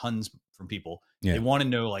question tons from people. They Yeah. want to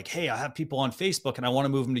know like, hey, I have people on Facebook and I want to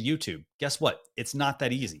move them to YouTube. Guess what? It's not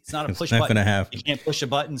that easy. It's not a It's push not going to button. happen. You can't push a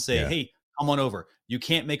button and say, Yeah. hey, come on over. You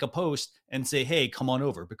can't make a post and say, hey, come on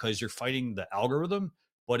over because you're fighting the algorithm.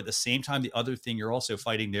 But at the same time, the other thing you're also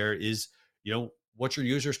fighting there is, what your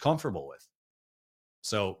user's comfortable with.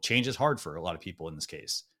 So change is hard for a lot of people in this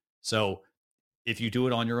case. So if you do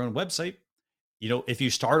it on your own website, if you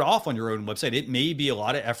start off on your own website, it may be a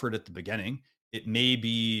lot of effort at the beginning. It may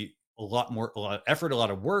be a lot of effort, a lot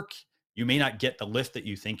of work. You may not get the lift that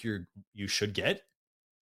you think you should get.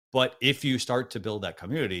 But if you start to build that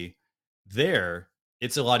community there,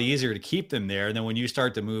 it's a lot easier to keep them there. And then when you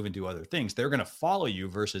start to move and do other things, they're going to follow you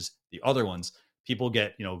versus the other ones. People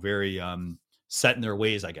get, very set in their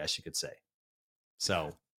ways, I guess you could say.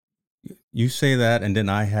 So You say that, and then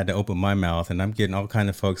I had to open my mouth, and I'm getting all kind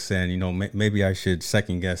of folks saying, maybe I should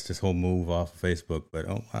second guess this whole move off of Facebook, but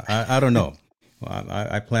I don't know. Well,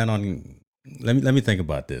 I plan on. Let me think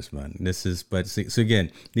about this, man. This is, but see, so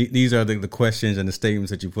again, these are the questions and the statements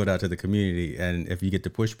that you put out to the community, and if you get the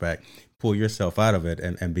pushback, pull yourself out of it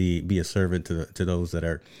and be a servant to those that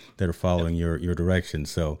are following your direction.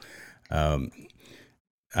 So.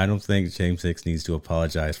 I don't think James Hicks needs to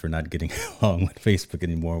apologize for not getting along with Facebook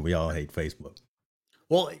anymore. We all hate Facebook.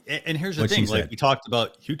 Well, and here's the What thing, she like said. we talked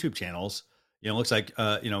about YouTube channels, it looks like,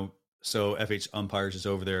 so FH Umpires is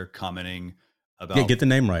over there commenting about, Get the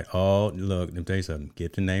name right. Oh, look, let me tell you something.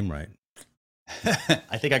 Get the name right.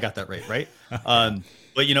 I think I got that right.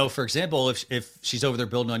 But for example, if she's over there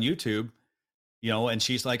building on YouTube, and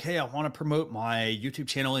she's like, hey, I want to promote my YouTube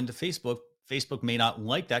channel into Facebook. Facebook may not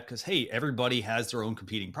like that because, hey, everybody has their own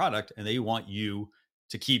competing product and they want you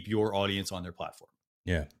to keep your audience on their platform.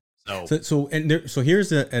 Yeah. So, So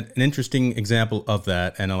here's an interesting example of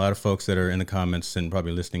that. And a lot of folks that are in the comments and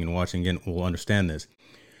probably listening and watching again will understand this.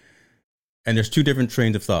 And there's two different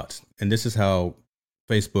trains of thoughts. And this is how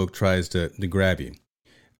Facebook tries to grab you.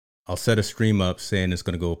 I'll set a stream up saying it's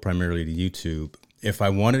going to go primarily to YouTube. If I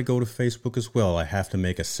wanted to go to Facebook as well, I have to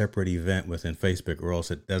make a separate event within Facebook, or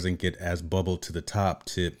else it doesn't get as bubbled to the top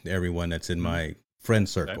to everyone that's in my friend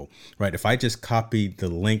circle, right? If I just copy the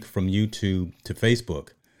link from YouTube to Facebook,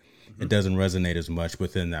 it doesn't resonate as much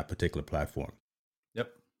within that particular platform.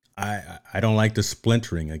 Yep. I don't like the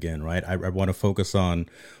splintering again, right? I want to focus on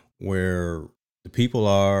where the people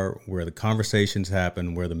are, where the conversations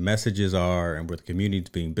happen, where the messages are, and where the community is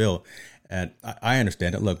being built. And I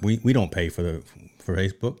understand it. Look, we don't pay for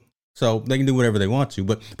Facebook, so they can do whatever they want to.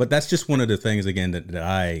 But that's just one of the things again that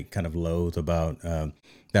I kind of loathe about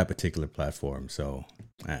that particular platform. So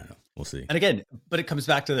I don't know. We'll see. And again, but it comes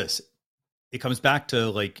back to this. It comes back to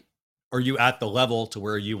like, are you at the level to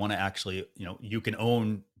where you want to actually, you can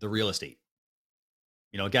own the real estate?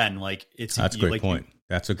 Again, like That's a great point.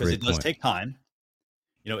 That's a great point. Because it does take time.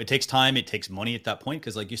 It takes time. It takes money at that point.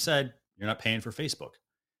 Because like you said, you're not paying for Facebook.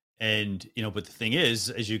 And, but the thing is,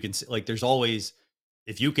 as you can see, like there's always,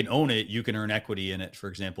 if you can own it, you can earn equity in it, for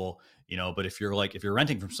example, but if you're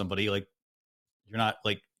renting from somebody, like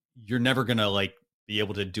you're never going to like be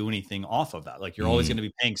able to do anything off of that. Like you're always going to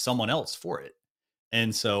be paying someone else for it.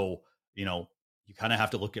 And so, you kind of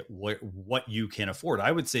have to look at what you can afford.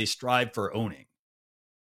 I would say strive for owning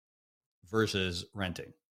versus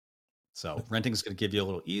renting. So renting is going to give you a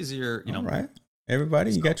little easier, All right.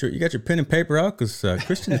 Everybody, you got your pen and paper out because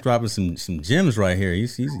Christian's dropping some gems right here.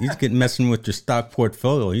 He's getting messing with your stock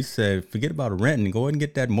portfolio. He said, forget about renting, go ahead and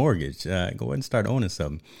get that mortgage. Go ahead and start owning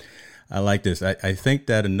something. I like this. I think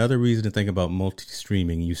that another reason to think about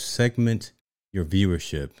multi-streaming, you segment your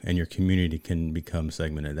viewership and your community can become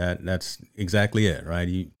segmented. That's exactly it, right?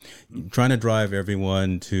 You're trying to drive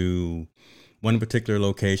everyone to one particular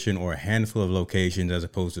location or a handful of locations as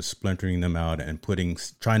opposed to splintering them out and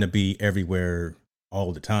trying to be everywhere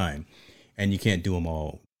all the time. And you can't do them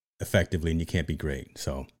all effectively and you can't be great.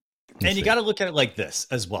 So And you got to look at it like this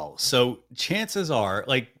as well. So chances are,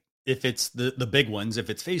 like, if it's the big ones, if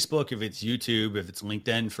it's Facebook, if it's YouTube, if it's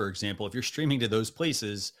LinkedIn, for example, if you're streaming to those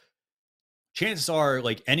places, chances are,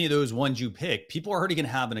 like any of those ones you pick, people are already going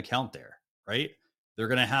to have an account there, right? They're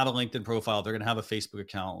going to have a LinkedIn profile. They're going to have a Facebook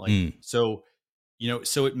account. Like, so,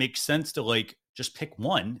 so it makes sense to like just pick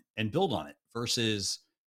one and build on it versus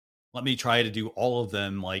let me try to do all of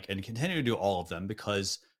them, like, and continue to do all of them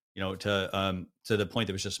because, to the point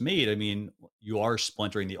that was just made, I mean, you are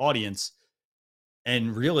splintering the audience.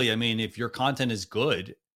 And really, I mean, if your content is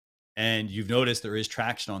good and you've noticed there is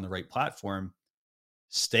traction on the right platform,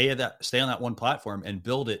 stay on that one platform and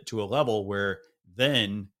build it to a level where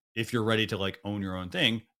then if you're ready to like own your own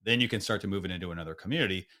thing, then you can start to move it into another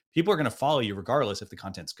community. People are going to follow you regardless if the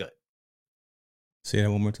content's good. Say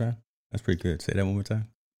that one more time. That's pretty good. Say that one more time.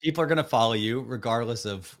 People are going to follow you regardless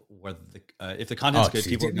of whether if the content's good.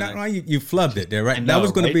 People are gonna, you flubbed it there, right? Know, that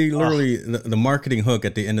was going to be literally the marketing hook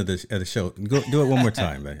at the end of the show. Do it one more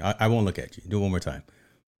time, man. I won't look at you. Do it one more time.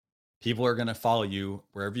 People are going to follow you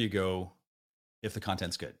wherever you go if the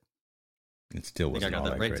content's good. It still wasn't all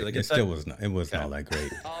that great. It still was not. It wasn't all that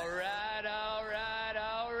great. All right.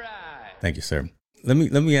 Thank you, sir. Let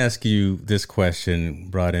me ask you this question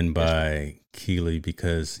brought in by Keely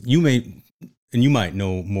because you might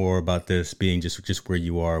know more about this being just where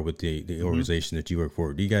you are with the organization that you work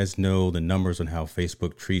for. Do you guys know the numbers on how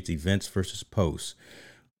Facebook treats events versus posts,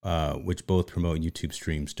 which both promote YouTube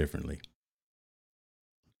streams differently?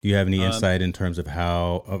 Do you have any insight in terms of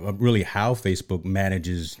how Facebook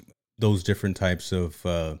manages those different types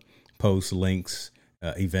of posts, links,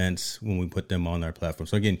 events when we put them on our platform?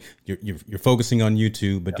 So again, you're focusing on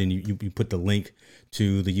YouTube, but then you put the link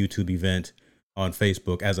to the YouTube event on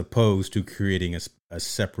Facebook as opposed to creating a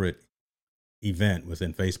separate event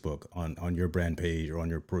within Facebook on your brand page or on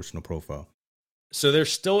your personal profile. So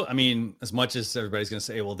there's still, I mean, as much as everybody's going to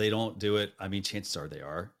say, well, they don't do it. I mean, chances are they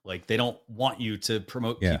are. Like, they don't want you to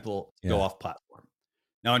promote people to go off platform.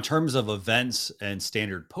 Now, in terms of events and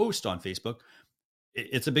standard post on Facebook,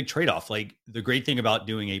 it's a big trade-off. Like, the great thing about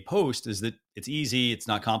doing a post is that it's easy. It's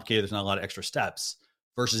not complicated. There's not a lot of extra steps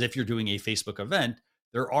versus if you're doing a Facebook event,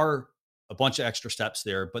 there are a bunch of extra steps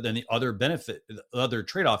there. But then the other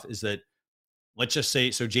trade-off is that, let's just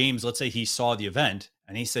say, so James, let's say he saw the event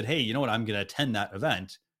and he said, hey, you know what? I'm going to attend that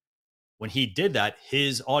event. When he did that,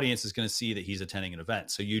 his audience is going to see that he's attending an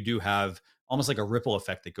event. So you do have almost like a ripple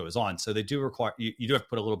effect that goes on. So they do require, you do have to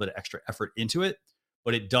put a little bit of extra effort into it,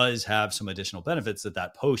 but it does have some additional benefits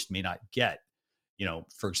that post may not get.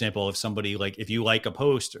 For example, if somebody if you like a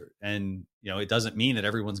post and, it doesn't mean that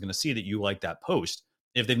everyone's going to see that you like that post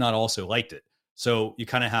if they've not also liked it. So you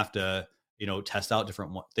kind of have to, test out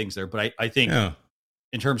different things there. But I think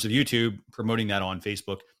in terms of YouTube, promoting that on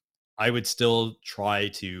Facebook, I would still try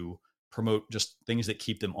to promote just things that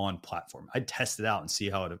keep them on platform. I'd test it out and see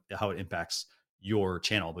how it impacts your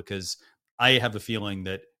channel, because I have a feeling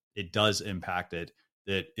that it does impact it,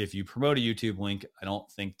 that if you promote a YouTube link, I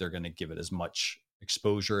don't think they're going to give it as much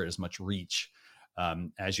exposure, as much reach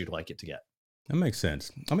as you'd like it to get. That makes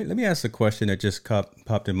sense. I mean, let me ask a question that just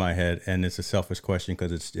popped in my head, and it's a selfish question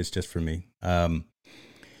because it's just for me.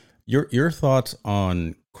 Your thoughts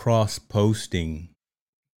on cross-posting.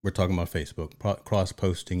 We're talking about Facebook,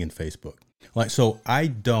 cross-posting in Facebook. So I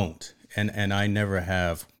don't, and I never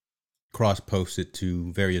have cross-posted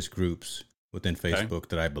to various groups within Facebook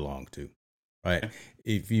that I belong to, right? Okay.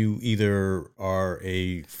 If you either are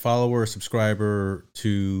a follower, subscriber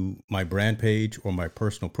to my brand page or my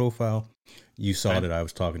personal profile, you saw that I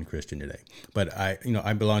was talking to Christian today. But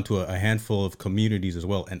I belong to a handful of communities as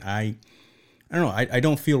well, and I don't know. I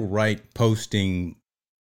don't feel right posting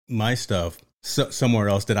my stuff somewhere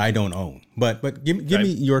else that I don't own. But give me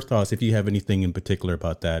your thoughts if you have anything in particular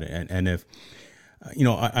about that, and if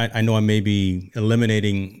I know I may be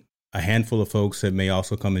eliminating a handful of folks that may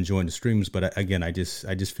also come and join the streams, but again, I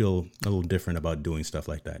just feel a little different about doing stuff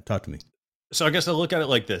like that. Talk to me. So I guess I'll look at it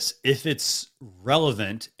like this: if it's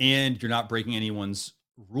relevant and you're not breaking anyone's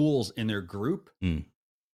rules in their group,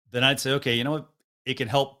 then I'd say, okay, you know what? It can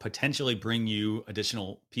help potentially bring you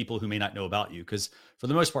additional people who may not know about you. Because for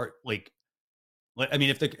the most part, let's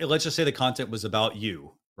just say the content was about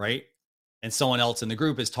you, right? And someone else in the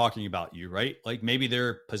group is talking about you, right? Like maybe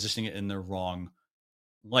they're positioning it in the wrong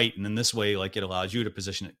light. And in this way, it allows you to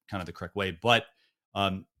position it kind of the correct way. But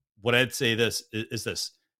what I'd say is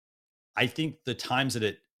this. I think the times that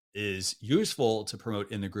it is useful to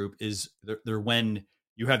promote in the group is they're when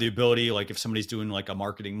you have the ability, like if somebody's doing a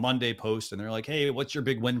Marketing Monday post and they're like, hey, what's your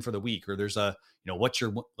big win for the week? Or there's what's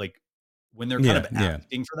your, when they're kind of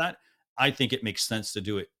asking for that, I think it makes sense to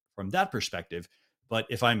do it from that perspective. But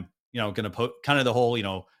if I'm going to put kind of the whole,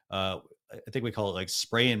 I think we call it like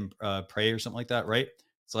spray and pray or something like that, right?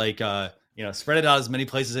 It's like, spread it out as many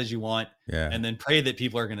places as you want, and then pray that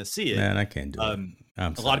people are going to see it. Man, I can't do it.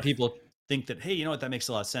 A lot of people think that, hey, you know what, that makes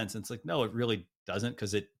a lot of sense. And it's like, no, it really doesn't,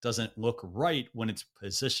 because it doesn't look right when it's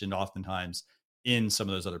positioned oftentimes in some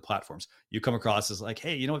of those other platforms. You come across as like,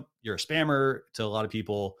 hey, you know what, you're a spammer to a lot of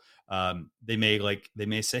people. They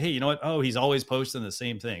may say, hey, you know what? Oh, he's always posting the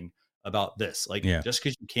same thing about this. Like, just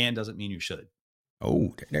because you can doesn't mean you should.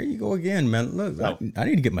 Oh, there you go again, man. Look, I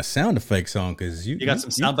need to get my sound effects on, because you got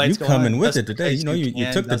some sound bites you coming with it today. You know,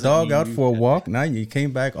 you took the dog out for a walk. Now you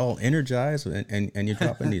came back all energized, and you're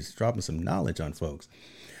dropping some knowledge on folks.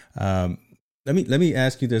 Let me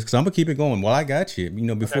ask you this, because I'm gonna keep it going. Well, I got you. You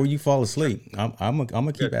know, before you fall asleep, I'm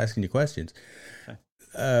gonna keep asking you questions.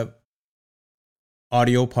 Okay.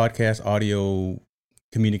 Audio podcast, audio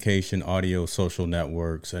communication, audio social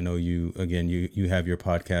networks. I know you have your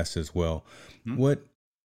podcast as well. Mm-hmm. What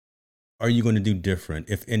are you going to do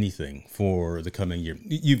different, if anything, for the coming year?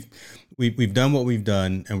 We've done what we've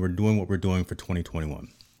done, and we're doing what we're doing for 2021.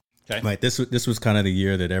 Okay. Right. This was kind of the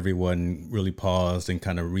year that everyone really paused and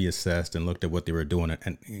kind of reassessed and looked at what they were doing.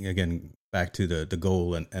 And again, back to the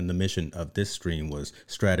goal and the mission of this stream was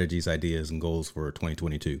strategies, ideas, and goals for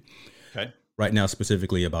 2022. Okay. Right now,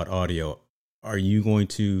 specifically about audio, are you going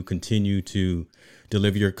to continue to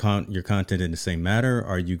deliver your content in the same manner?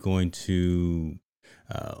 Are you going to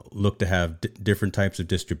look to have different types of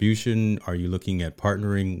distribution? Are you looking at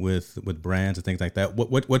partnering with brands and things like that?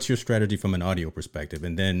 What's your strategy from an audio perspective?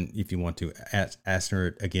 And then if you want to answer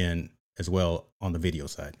it again as well on the video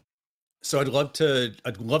side. So I'd love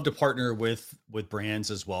to partner with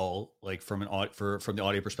brands as well, like from the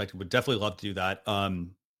audio perspective. Would definitely love to do that.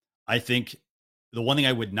 I think the one thing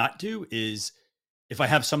I would not do is, if I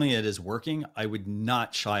have something that is working, I would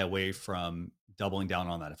not shy away from doubling down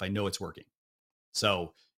on that if I know it's working.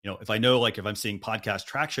 So, if I know, like if I'm seeing podcast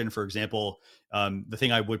traction, for example, the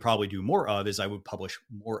thing I would probably do more of is I would publish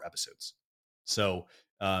more episodes. So,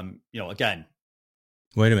 again.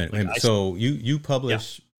 Wait a minute. So you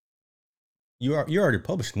publish, you already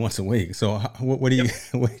published once a week. So what are you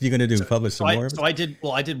going to do? Publish some more? So I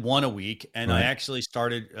did one a week, and I actually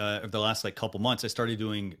started over the last couple months, I started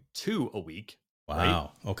doing 2 a week.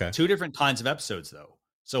 Wow. Right? Okay. 2 different kinds of episodes though.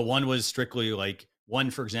 So one was strictly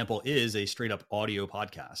one, for example, is a straight up audio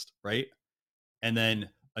podcast, right? And then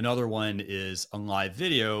another one is a live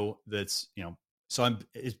video that's, so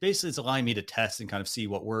it's allowing me to test and kind of see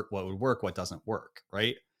what would work, what doesn't work,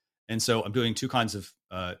 right? And so I'm doing 2 kinds of,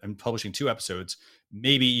 I'm publishing 2 episodes,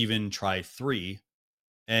 maybe even try 3.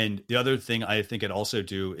 And the other thing I think I'd also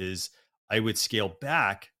do is I would scale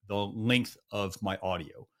back the length of my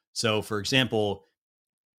audio. So for example,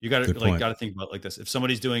 you got to think about it like this. If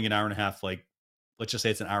somebody's doing an hour and a half, let's just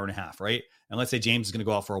say it's an hour and a half, right? And let's say James is going to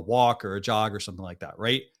go out for a walk or a jog or something like that,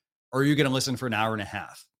 right? Or are you going to listen for an hour and a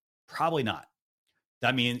half? Probably not.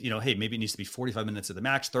 That means, hey, maybe it needs to be 45 minutes at the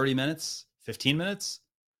max, 30 minutes, 15 minutes.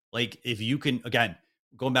 If you can, again,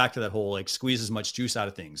 going back to that whole squeeze as much juice out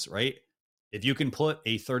of things, right? If you can put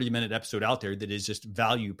a 30-minute episode out there that is just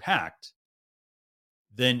value packed,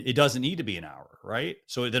 then it doesn't need to be an hour, right?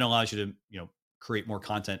 So it then allows you to, create more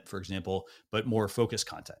content, for example, but more focused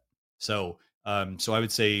content. So, so I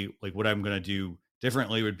would say what I'm going to do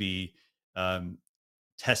differently would be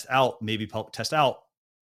test out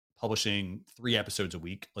publishing 3 episodes a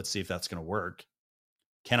week. Let's see if that's going to work.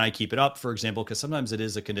 Can I keep it up, for example? Because sometimes it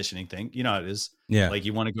is a conditioning thing. You know how it is. Yeah.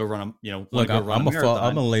 You want to go run I'm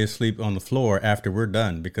gonna lay asleep on the floor after we're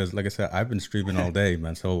done, because, like I said, I've been streaming all day,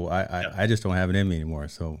 man. So I just don't have it in me anymore.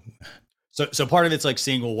 So part of it's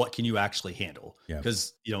seeing, well, what can you actually handle? Yeah.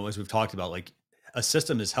 Because as we've talked about, a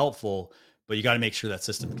system is helpful, but you got to make sure that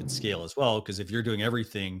system can scale as well. Because if you're doing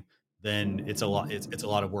everything, then it's a lot. It's a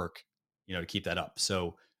lot of work, to keep that up.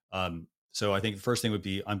 So so I think the first thing would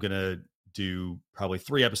be, I'm gonna do probably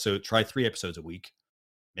 3 episodes, try 3 episodes a week.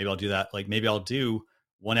 Maybe I'll do that. Maybe I'll do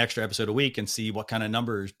 1 extra episode a week and see what kind of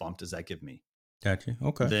numbers bump does that give me. Gotcha.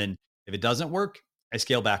 Okay. Then if it doesn't work, I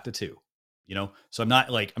scale back to 2, so I'm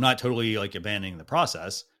not totally abandoning the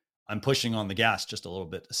process. I'm pushing on the gas just a little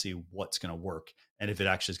bit to see what's going to work. And if it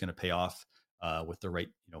actually is going to pay off with the right,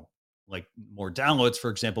 more downloads,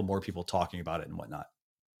 for example, more people talking about it and whatnot.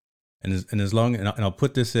 And as long, and I'll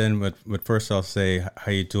put this in, but first I'll say,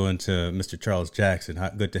 how you doing to Mr. Charles Jackson?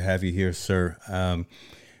 Good to have you here, sir.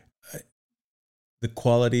 The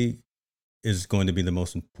quality is going to be the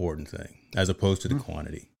most important thing, as opposed to the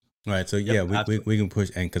quantity. Right. So yeah, we can push,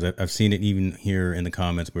 and because I've seen it even here in the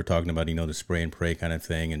comments, we're talking about, the spray and pray kind of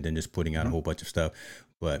thing, and then just putting out a whole bunch of stuff.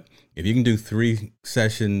 But if you can do 3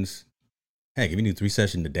 sessions Heck, if you need 3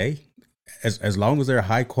 sessions a day, as long as they're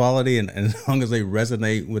high quality and as long as they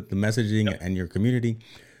resonate with the messaging Yep. and your community,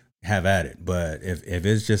 have at it. But if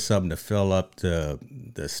it's just something to fill up the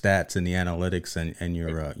stats and the analytics and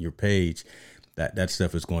your page, that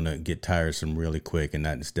stuff is going to get tiresome really quick, and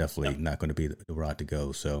that is definitely Yep. not going to be the route to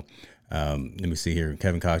go. So let me see here.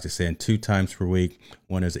 Kevin Cox is saying 2 times per week,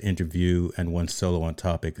 one is an interview and one solo on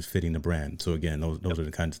topic is fitting the brand. So again, those are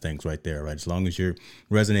the kinds of things right there, right? As long as you're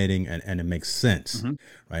resonating and it makes sense, Mhm.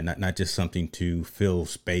 right? Not just something to fill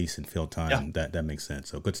space and fill Yeah. time. That makes sense.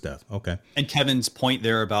 So good stuff. Okay. And Kevin's point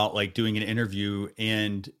there about like doing an interview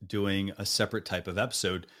and doing a separate type of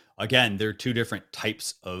episode. Again, there are two different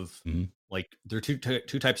types of Mhm. like there are two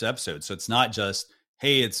types of episodes. So it's not just,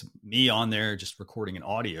 hey, it's me on there just recording an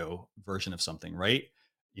audio version of something, right?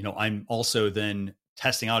 I'm also then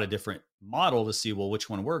testing out a different model to see, well, which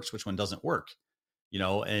one works, which one doesn't work.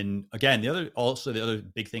 And again, the other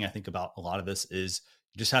big thing I think about a lot of this is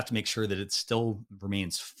you just have to make sure that it still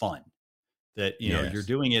remains fun, that you're Yes.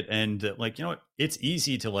 doing it, and that, like, it's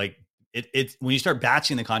easy to like it's when you start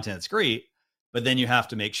batching the content, it's great, but then you have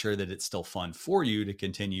to make sure that it's still fun for you to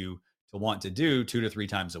continue to want to do 2 to 3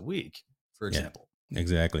 times a week, for Yeah. example.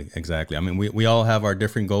 Exactly. I mean, we all have our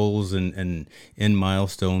different goals and in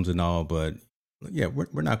milestones and all, but yeah,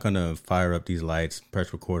 we're not going to fire up these lights,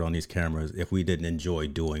 press record on these cameras if we didn't enjoy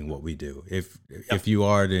doing what we do. If Yep. you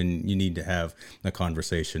are, then you need to have a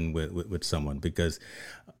conversation with someone, because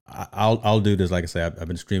I'll do this. Like I say, I've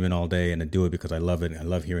been streaming all day and I do it because I love it. I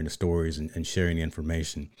love hearing the stories and sharing the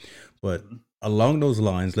information. But Mhm. along those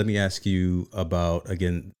lines, let me ask you about,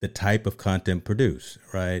 again, the type of content produced,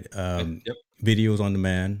 right? Okay. Yep. Videos on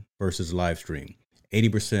demand versus live stream.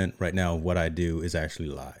 80% right now of what I do is actually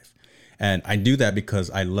live. And I do that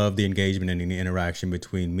because I love the engagement and the interaction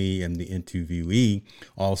between me and the interviewee,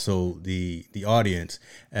 also the audience.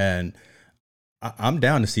 And I'm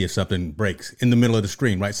down to see if something breaks in the middle of the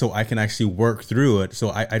screen, right? So I can actually work through it.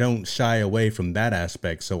 So I don't shy away from that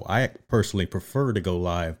aspect. So I personally prefer to go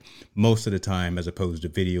live most of the time as opposed to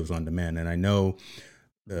videos on demand. And I know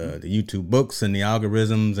Mhm. the YouTube books and the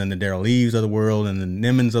algorithms and the Daryl Eves of the world and the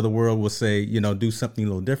Nimmons of the world will say, do something a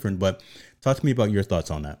little different. But talk to me about your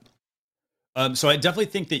thoughts on that. So I definitely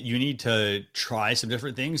think that you need to try some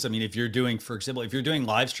different things. I mean, if you're doing, for example, if you're doing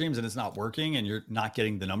live streams and it's not working and you're not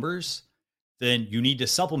getting the numbers, then you need to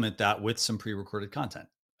supplement that with some pre-recorded content,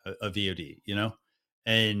 a VOD,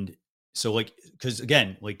 And so, like, because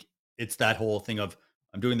again, like, it's that whole thing of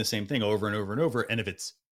I'm doing the same thing over and over and over. And if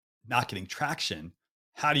it's not getting traction,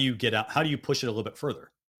 how do you push it a little bit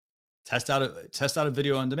further? Test out a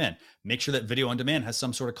video on demand. Make sure that video on demand has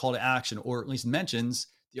some sort of call to action, or at least mentions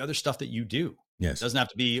the other stuff that you do. It Yes. doesn't have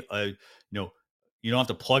to be know, you don't have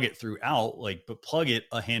to plug it throughout, like, but plug it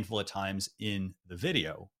a handful of times in the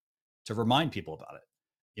video to remind people about it.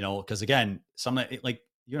 Because again, like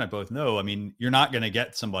you and I both know, I mean, you're not going to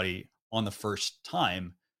get somebody on the first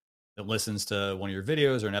time that listens to one of your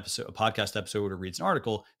videos or a podcast episode, or reads an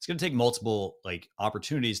article. It's going to take multiple like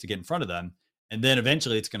opportunities to get in front of them. And then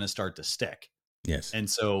eventually it's going to start to stick. Yes. And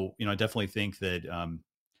so, I definitely think that,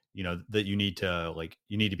 that you need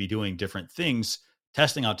to be doing different things,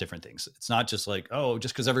 testing out different things. It's not just like, oh,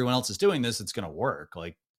 just because everyone else is doing this, it's going to work.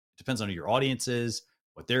 Like, it depends on who your audience is,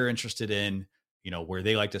 what they're interested in, where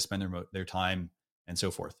they like to spend their time, and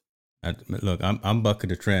so forth. Look, I'm bucking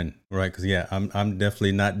the trend, right? Because yeah, I'm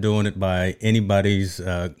definitely not doing it by anybody's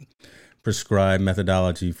prescribed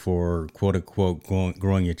methodology for quote unquote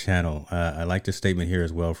growing your channel. I like this statement here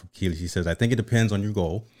as well from Keely. She says, "I think it depends on your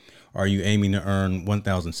goal. Are you aiming to earn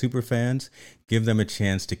 1,000 super fans? Give them a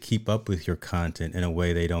chance to keep up with your content in a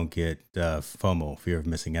way they don't get FOMO, fear of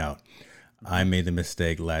missing out. I Mhm. made the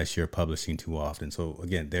mistake last year publishing too often." So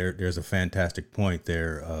again, there's a fantastic point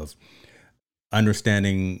there of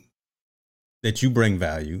understanding that you bring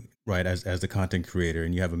value, right, as the content creator,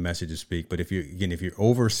 and you have a message to speak. But if you're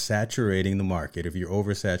oversaturating the market, if you're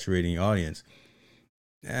oversaturating the audience,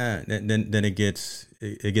 then it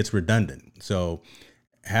gets redundant. So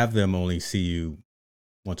have them only see you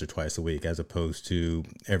once or twice a week, as opposed to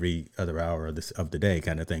every other hour of the day,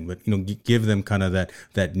 kind of thing. But give them kind of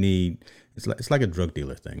that need. It's like a drug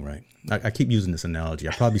dealer thing, right? I keep using this analogy.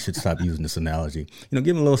 I probably should stop using this analogy. Give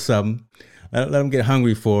them a little something, let them get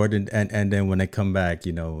hungry for it, and then when they come back,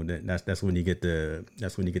 that's when you get the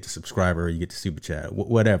subscriber, you get the super chat,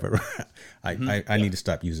 whatever. I Yeah. need to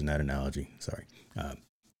stop using that analogy. Sorry.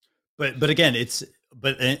 But again,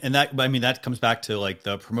 and that, I mean, that comes back to like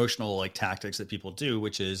the promotional like tactics that people do,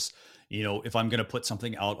 which is, if I'm going to put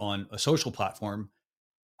something out on a social platform,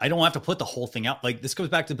 I don't have to put the whole thing out. Like this goes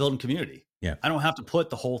back to building community. Yeah. I don't have to put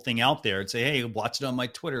the whole thing out there and say, hey, watch it on my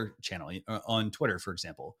Twitter channel, on Twitter, for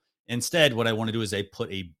example. Instead, what I want to do is I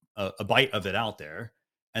put a bite of it out there,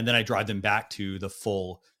 and then I drive them back to the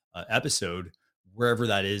full episode, wherever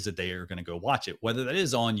that is that they are going to go watch it, whether that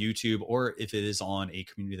is on YouTube or if it is on a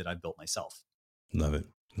community that I've built myself. Love it.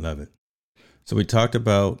 Love it. So we talked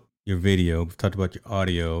about your video, we've talked about your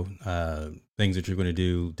audio, things that you're going to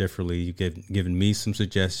do differently. You've given me some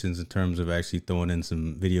suggestions in terms of actually throwing in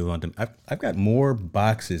some video on them. I've got more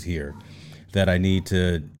boxes here that I need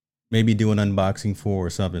to maybe do an unboxing for or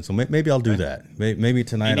something. So maybe I'll do that. Maybe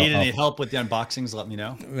tonight. If you need any help with the unboxings, let me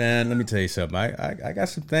know. Man, let me tell you something. I got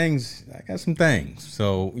some things. I got some things.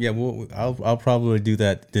 So yeah, I'll probably do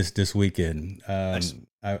that this weekend. Nice.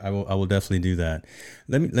 I will definitely do that.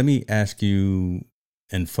 Let me ask you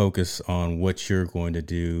and focus on what you're going to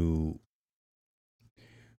do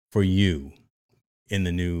for you in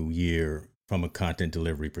the new year from a content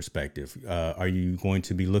delivery perspective. Are you going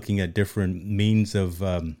to be looking at different means of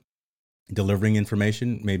delivering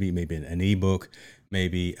information? Maybe an ebook,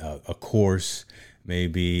 maybe a course,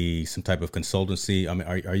 maybe some type of consultancy. I mean,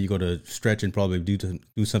 are you going to stretch and probably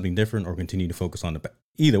do something different, or continue to focus on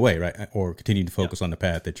either way, right? Or continue to focus on the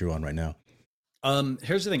path that you're on right now?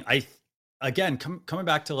 Here's the thing. Again, coming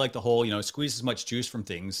back to like the whole, squeeze as much juice from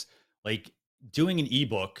things, like doing an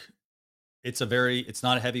ebook, it's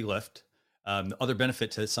not a heavy lift. The other benefit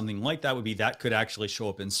to something like that would be that could actually show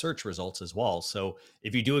up in search results as well. So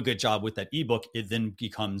if you do a good job with that ebook, it then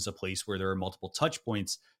becomes a place where there are multiple touch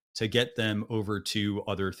points to get them over to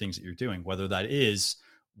other things that you're doing, whether that is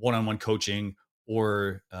one-on-one coaching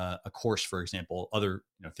or a course, for example, other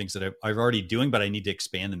things that I've already doing, but I need to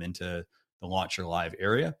expand them into the Launch Your Live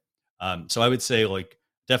area. So I would say like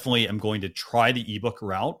definitely I'm going to try the ebook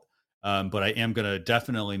route, but I am going to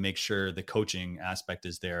definitely make sure the coaching aspect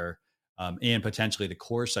is there, and potentially the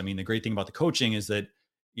course. I mean, the great thing about the coaching is that,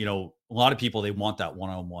 a lot of people, they want that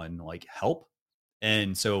one-on-one like help.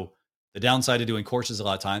 And so the downside of doing courses a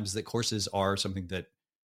lot of times is that courses are something that,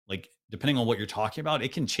 like, depending on what you're talking about,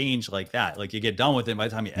 it can change like that. Like you get done with it, by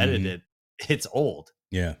the time you edit it, it's old.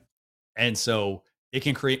 Yeah. And so it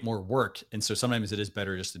can create more work. And so sometimes it is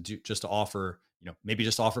better just to offer, maybe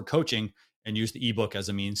just offer coaching and use the ebook as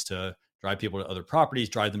a means to drive people to other properties,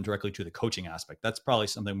 drive them directly to the coaching aspect. That's probably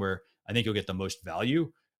something where I think you'll get the most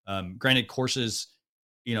value. Granted, courses,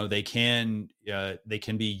 they can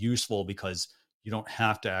be useful because you don't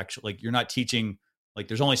have to actually, like, you're not teaching, like,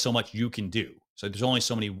 there's only so much you can do. So there's only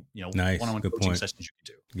so many, Nice. one-on-one Good coaching point. sessions you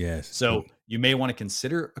can do. Yes. So you may want to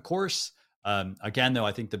consider a course. Again, though,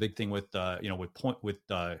 I think the big thing with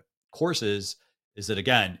courses is that,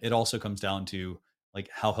 again, it also comes down to like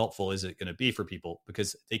how helpful is it going to be for people,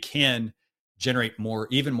 because they can generate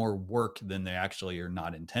even more work than they actually are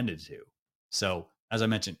not intended to. So as I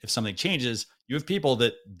mentioned, if something changes, you have people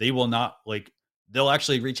that they'll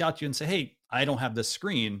actually reach out to you and say, hey, I don't have this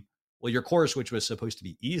screen. Well, your course, which was supposed to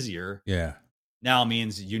be easier, now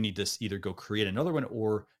means you need to either go create another one,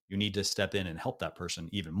 or you need to step in and help that person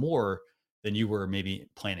even more than you were maybe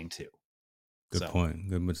planning to. Good point.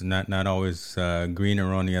 Good. It's not always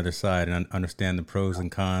greener on the other side, and understand the pros and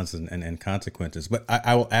cons and consequences. But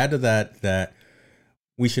I will add to that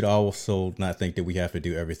we should also not think that we have to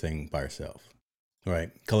do everything by ourselves.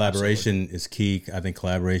 Right. Collaboration is key. I think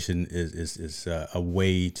collaboration is a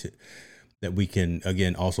way that we can,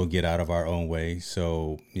 again, also get out of our own way.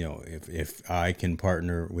 So, if I can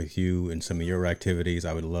partner with you in some of your activities,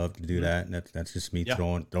 I would love to do that. And that's just me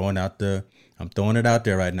throwing out I'm throwing it out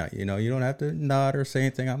there right now. You don't have to nod or say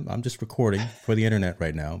anything. I'm just recording for the internet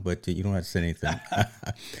right now, but you don't have to say anything.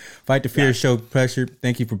 Fight the Fear Show Pressure.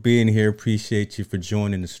 Thank you for being here. Appreciate you for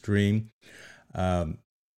joining the stream.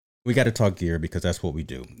 We got to talk gear, because that's what we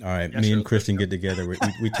do. All right. Me and Christian get together.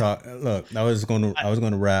 We talk. Look, I was going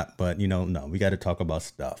to wrap, but no, we got to talk about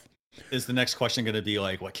stuff. Is the next question going to be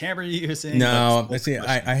like, what camera are you using? No, see,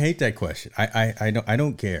 I hate that question. I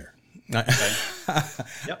don't care. Okay.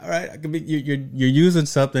 Yep. All right. I could be, you're using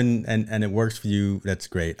something and it works for you. That's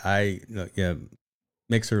great.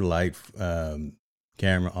 Mixer, light,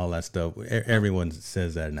 camera, all that stuff. Everyone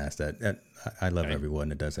says that and asks that. I love everyone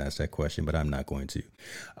that does ask that question, but I'm not going to.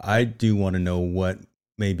 I do want to know what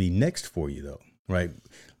may be next for you, though, right?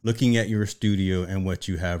 Looking at your studio and what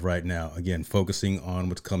you have right now, again, focusing on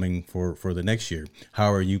what's coming for the next year.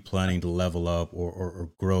 How are you planning to level up or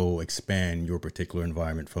grow, expand your particular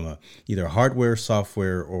environment from either hardware,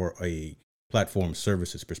 software, or a platform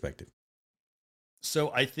services perspective?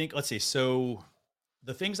 So I think, so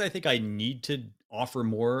the things I think I need to offer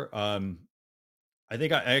more, I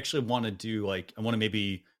think I actually want to do, I want to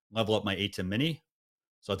maybe level up my ATEM Mini.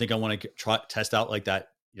 So I think I want to try test out like that.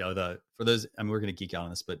 For those, I mean, we're going to geek out on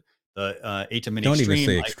this, but the ATEM Mini Don't Extreme.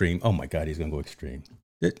 even say extreme. Oh my God, he's going to go extreme.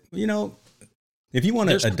 If you want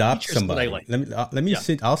There's to adopt features that I somebody, like. let me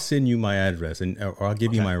send. I'll send you my address or I'll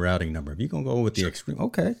give you Okay. my routing number. If you're gonna go with the extreme,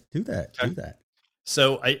 okay, do that. Okay. Do that.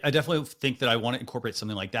 So I definitely think that I want to incorporate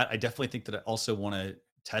something like that. I definitely think that I also want to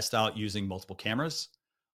test out using multiple cameras.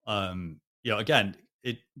 Again,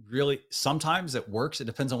 it really sometimes it works. It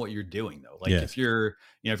depends on what you're doing though. Like Yes. if you're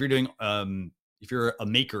doing if you're a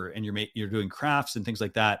maker and you're doing crafts and things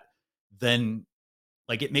like that, then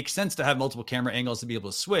like it makes sense to have multiple camera angles to be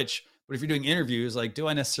able to switch. But if you're doing interviews, like, do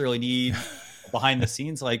I necessarily need behind the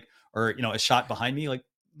scenes, like, or a shot behind me? Like,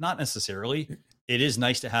 not necessarily. It is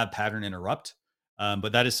nice to have pattern interrupt.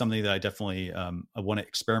 But that is something that I definitely I want to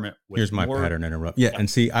experiment with. Here's my more. pattern interrupt. Yeah, and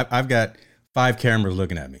see, I've got 5 cameras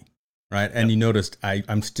looking at me, right? And you noticed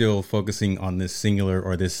I'm still focusing on this singular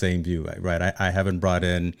or this same view, right? I haven't brought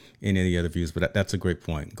in any of the other views, but that's a great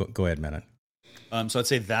point. Go ahead, Manon. So I'd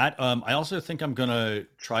say that. I also think I'm gonna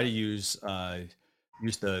try to use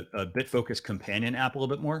the BitFocus companion app a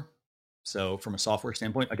little bit more. So from a software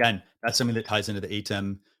standpoint, again, that's something that ties into the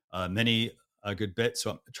ATEM Mini a good bit.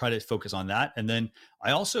 So I try to focus on that. And then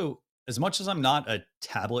I also, as much as I'm not a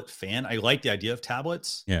tablet fan, I like the idea of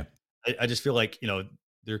tablets. Yeah. I just feel like,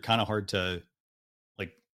 they're kind of hard to,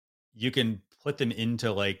 like, you can put them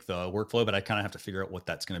into like the workflow, but I kind of have to figure out what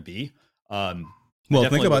that's going to be. Well,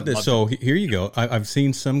 think about this. So here you go. I've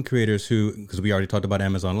seen some creators who, because we already talked about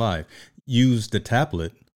Amazon Live, use the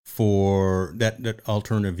tablet for that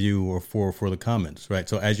alternative view or for the comments, right?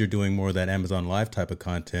 So as you're doing more of that Amazon Live type of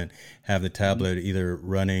content, have the tablet either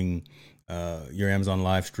running your Amazon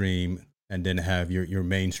Live stream and then have your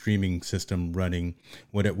main streaming system running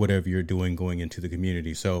whatever you're doing going into the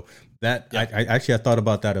community. So that I thought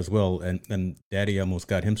about that as well. And Daddy almost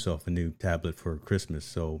got himself a new tablet for Christmas.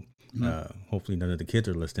 So hopefully none of the kids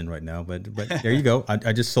are listening right now, but there you go.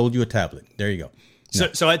 I just sold you a tablet. There you go.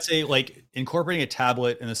 So I'd say like incorporating a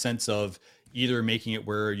tablet in the sense of either making it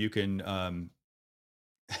where you can,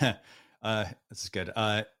 this is good.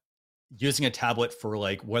 Using a tablet for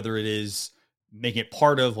like, whether it is making it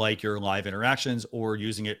part of like your live interactions or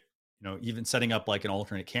using it, even setting up like an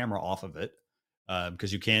alternate camera off of it.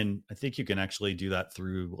 Because I think you can actually do that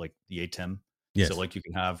through like the ATEM. Yes. So like you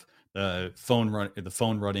can have the phone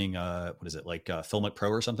running, what is it? Like Filmic Pro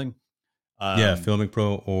or something. Filmic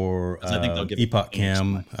Pro or I think they'll give Epoch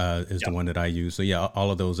Cam is the one that I use. So yeah,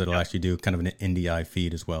 all of those that'll actually do kind of an NDI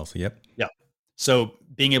feed as well. So yep. Yeah. So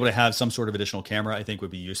being able to have some sort of additional camera, I think would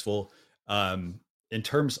be useful. In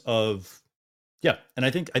terms of, and I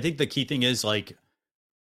think the key thing is like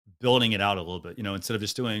building it out a little bit, instead of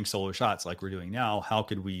just doing solo shots like we're doing now, how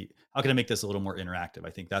can I make this a little more interactive? I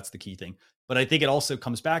think that's the key thing. But I think it also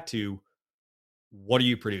comes back to, what are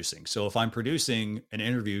you producing? So if I'm producing an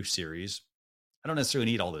interview series, I don't necessarily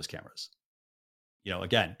need all those cameras,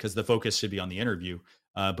 again, because the focus should be on the interview.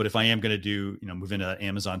 But if I am going to do, move into the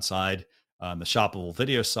Amazon side, the shoppable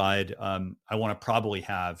video side, I want to probably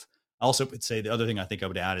have, I also would say the other thing I think I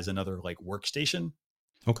would add is another like workstation.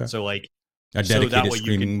 Okay. So like a dedicated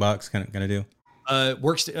streaming box kind of deal.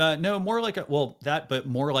 No, more like but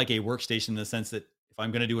more like a workstation in the sense that if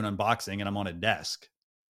I'm going to do an unboxing and I'm on a desk,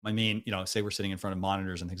 I mean, say we're sitting in front of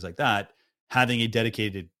monitors and things like that, having a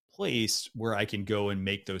dedicated place where I can go and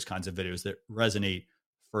make those kinds of videos that resonate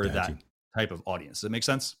for that type of audience. Does that make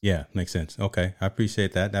sense? Yeah, makes sense. Okay. I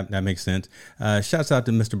appreciate that. That makes sense. Shouts out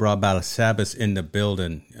to Mr. Broad Balasabas in the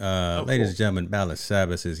building. Ladies and gentlemen,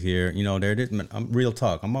 Balasabas is here. There it is. I'm real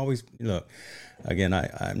talk. I'm always, again,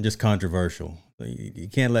 I'm just controversial. You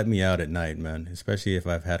can't let me out at night, man, especially if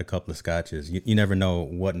I've had a couple of scotches. You never know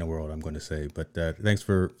what in the world I'm going to say, but thanks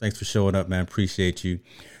for showing up, man. Appreciate you.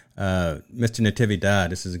 Mr. Natividad,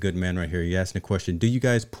 this is a good man right here. He asked a question. Do you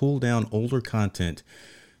guys pull down older content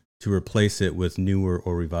to replace it with newer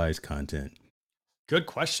or revised content? Good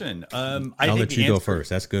question. I'll let you go first.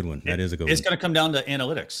 That's a good one. That is a good one. It's going to come down to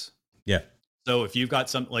analytics. Yeah. So if you've got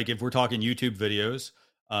some, like if we're talking YouTube videos,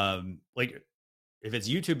 like if it's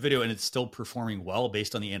YouTube video and it's still performing well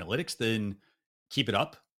based on the analytics, then keep it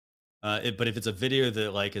up. But if it's a video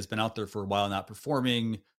that like has been out there for a while, not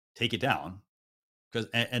performing, take it down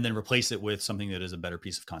and then replace it with something that is a better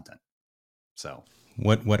piece of content. So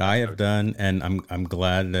what I have done, and I'm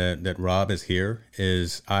glad that Rob is here,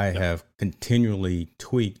 is I have continually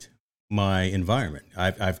tweaked my environment.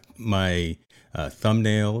 I've my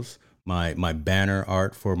thumbnails, my banner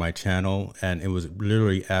art for my channel, and it was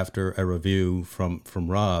literally after a review from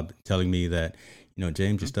Rob telling me that,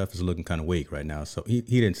 James, your stuff is looking kind of weak right now. So he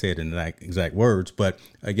didn't say it in the exact words, but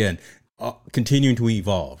again, continuing to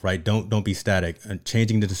evolve, right? Don't be static.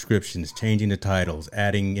 Changing the descriptions, changing the titles,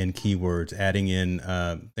 adding in keywords, adding in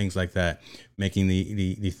things like that, making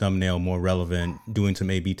the thumbnail more relevant, doing some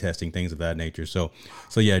A/B testing, things of that nature. So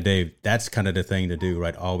yeah, Dave, that's kind of the thing to do,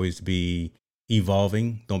 right? Always be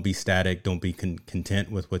evolving. Don't be static. Don't be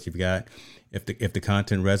content with what you've got. If the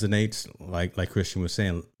content resonates, like Christian was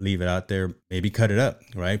saying, leave it out there. Maybe cut it up,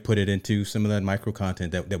 right? Put it into some of that micro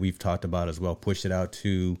content that we've talked about as well. Push it out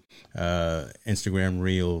to Instagram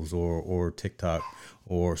Reels or TikTok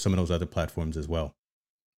or some of those other platforms as well.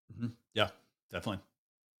 Mm-hmm. Yeah, definitely.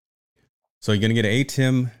 So you're gonna get an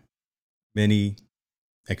ATEM Mini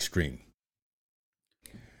Extreme.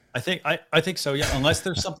 I think so. Yeah, unless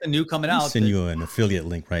there's something new coming out. Send you an affiliate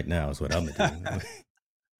link right now is what I'm gonna do.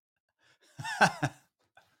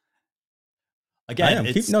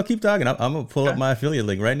 Again, keep talking. I'm gonna pull up my affiliate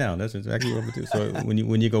link right now. That's exactly what I'm gonna do. So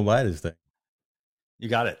when you go buy this thing, you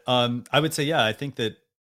got it. I would say, yeah, I think that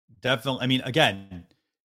definitely. I mean, again,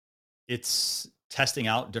 it's testing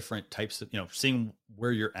out different types of, seeing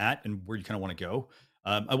where you're at and where you kind of want to go.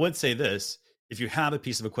 I would say this: if you have a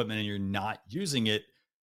piece of equipment and you're not using it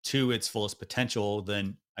to its fullest potential,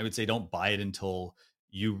 then I would say don't buy it until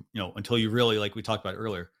you really, like we talked about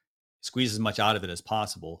earlier, squeeze as much out of it as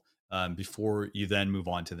possible before you then move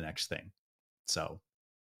on to the next thing. So,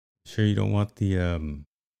 sure, you don't want the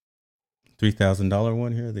 $3,000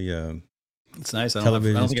 one here. The it's nice. I don't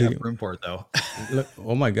think I have room for it though. Look,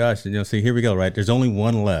 oh my gosh! See, here we go. Right, there's only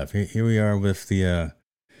one left. Here we are with the.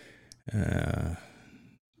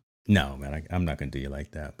 No, man, I'm not going to do you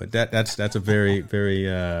like that. But that's a very very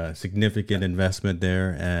significant investment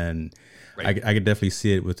there, and right. I could definitely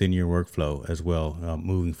see it within your workflow as well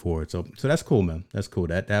moving forward. So that's cool, man. That's cool.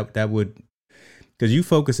 That would, because you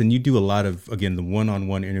focus and you do a lot of, again, the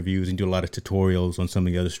one-on-one interviews and do a lot of tutorials on some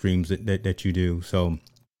of the other streams that you do. So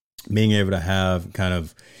being able to have kind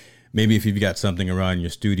of, maybe if you've got something around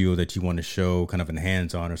your studio that you want to show kind of in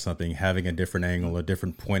hands-on or something, having a different angle, a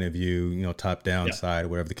different point of view, top down side,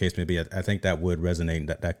 whatever the case may be, I think that would resonate.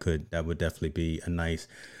 That would definitely be a nice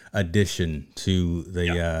addition to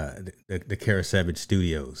the Kara Savage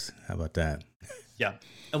Studios. How about that? Yeah.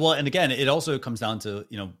 Well, and again, it also comes down to,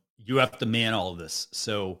 you have to man all of this.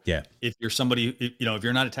 So if you're somebody, if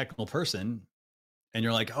you're not a technical person and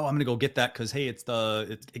you're like, oh, I'm going to go get that because, hey, it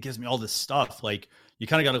gives me all this stuff. Like, you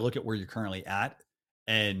kind of got to look at where you're currently at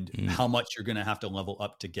and how much you're going to have to level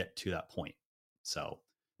up to get to that point. So,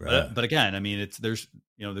 right. But again, I mean, there's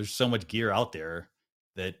so much gear out there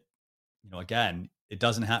that, again, it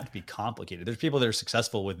doesn't have to be complicated. There's people that are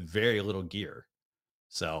successful with very little gear.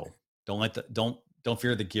 So don't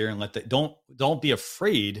fear the gear and don't be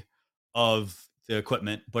afraid of the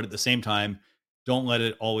equipment, but at the same time, don't let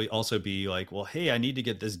it always also be like, well, hey, I need to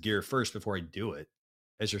get this gear first before I do it.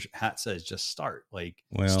 As your hat says, just start.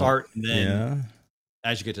 Start, and then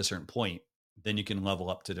as you get to a certain point, then you can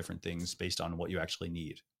level up to different things based on what you actually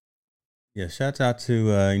need. Yeah, shouts out to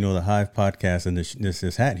the Hive podcast and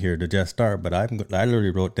this hat here to just start. But I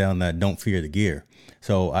literally wrote down that don't fear the gear.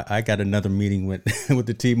 So I got another meeting with with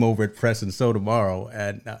the team over at Press and Sew tomorrow,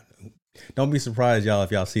 and don't be surprised, y'all,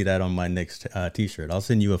 if y'all see that on my next T-shirt. I'll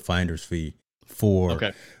send you a finder's fee for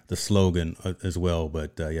the slogan as well.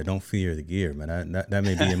 But don't fear the gear, man. That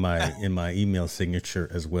may be in my email signature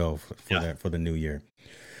as well for the new year.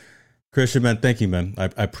 Christian, man, thank you, man. I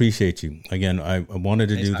appreciate you. Again, I wanted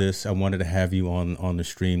to do this. I wanted to have you on the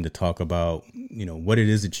stream to talk about, what it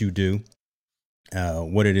is that you do,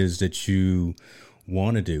 what it is that you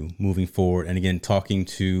want to do moving forward. And again, talking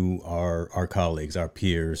to our colleagues, our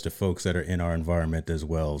peers, the folks that are in our environment as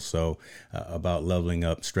well. So about leveling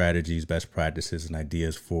up strategies, best practices, and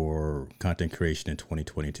ideas for content creation in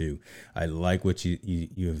 2022. I like what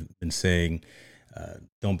you have been saying.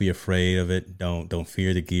 Don't be afraid of it. Don't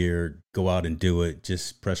fear the gear. Go out and do it.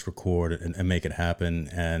 Just press record and make it happen.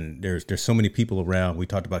 And there's so many people around. We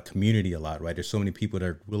talked about community a lot, right? There's so many people that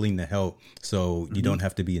are willing to help. So you don't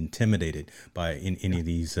have to be intimidated by any of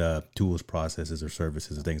these tools, processes, or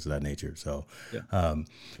services and things of that nature. So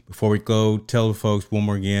before we go, tell the folks one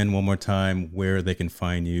more time where they can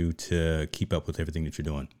find you to keep up with everything that you're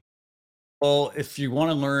doing. Well, if you want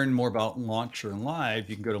to learn more about Launcher Live,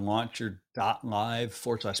 you can go to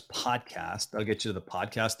launcher.live/podcast. That'll get you to the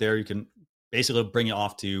podcast there. You can basically bring it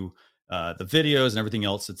off to the videos and everything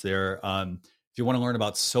else that's there. If you want to learn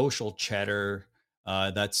about Social Chatter,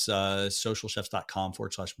 that's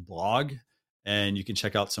socialchefs.com/blog. And you can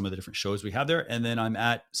check out some of the different shows we have there. And then I'm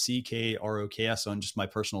at CKROKS on just my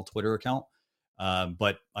personal Twitter account.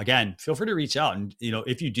 But again, feel free to reach out. And,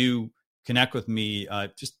 if you do connect with me,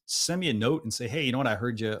 just send me a note and say, hey, you know what? I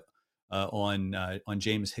heard you on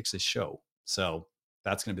James Hicks's show. So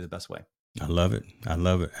that's going to be the best way. I love it. I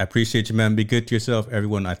love it. I appreciate you, man. Be good to yourself,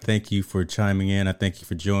 everyone. I thank you for chiming in. I thank you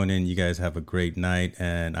for joining. You guys have a great night,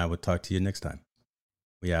 and I will talk to you next time.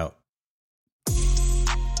 We out.